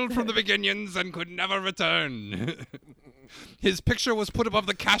expelled from the Beginions and could never return. His picture was put above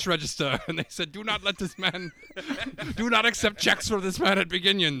the cash register, and they said, "Do not let this man, do not accept checks for this man at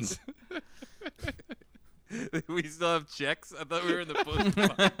Beginions." We still have checks? I thought we were in the post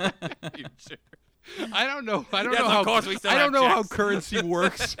future. I don't know. I don't Yes, know of how. course we still I don't have know how checks. currency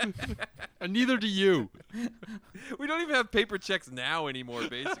works, and neither do you. We don't even have paper checks now anymore,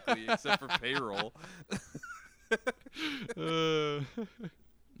 basically, except for payroll.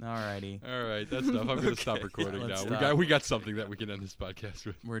 Alrighty. All right, that's enough. I'm going to stop recording let's now. stop. We got something that we can end this podcast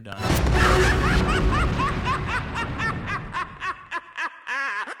with. We're done.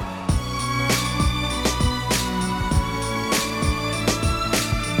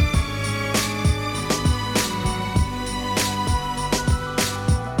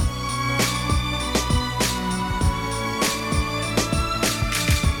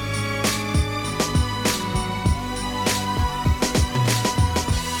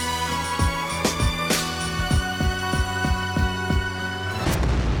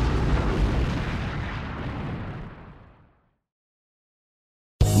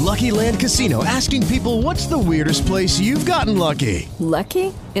 Lucky Land Casino, asking people, what's the weirdest place you've gotten lucky?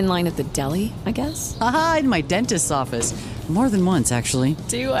 Lucky? In line at the deli, I guess? Aha, in my dentist's office. More than once, actually.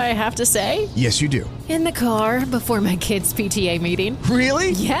 Do I have to say? Yes, you do. In the car before my kids' PTA meeting.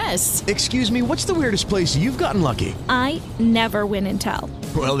 Really? Yes. Excuse me, what's the weirdest place you've gotten lucky? I never win and tell.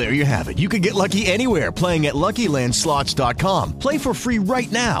 Well, there you have it. You can get lucky anywhere, playing at LuckyLandSlots.com. Play for free right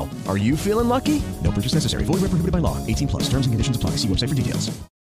now. Are you feeling lucky? No purchase necessary. Void where prohibited by law. 18+. Terms and conditions apply. See website for details.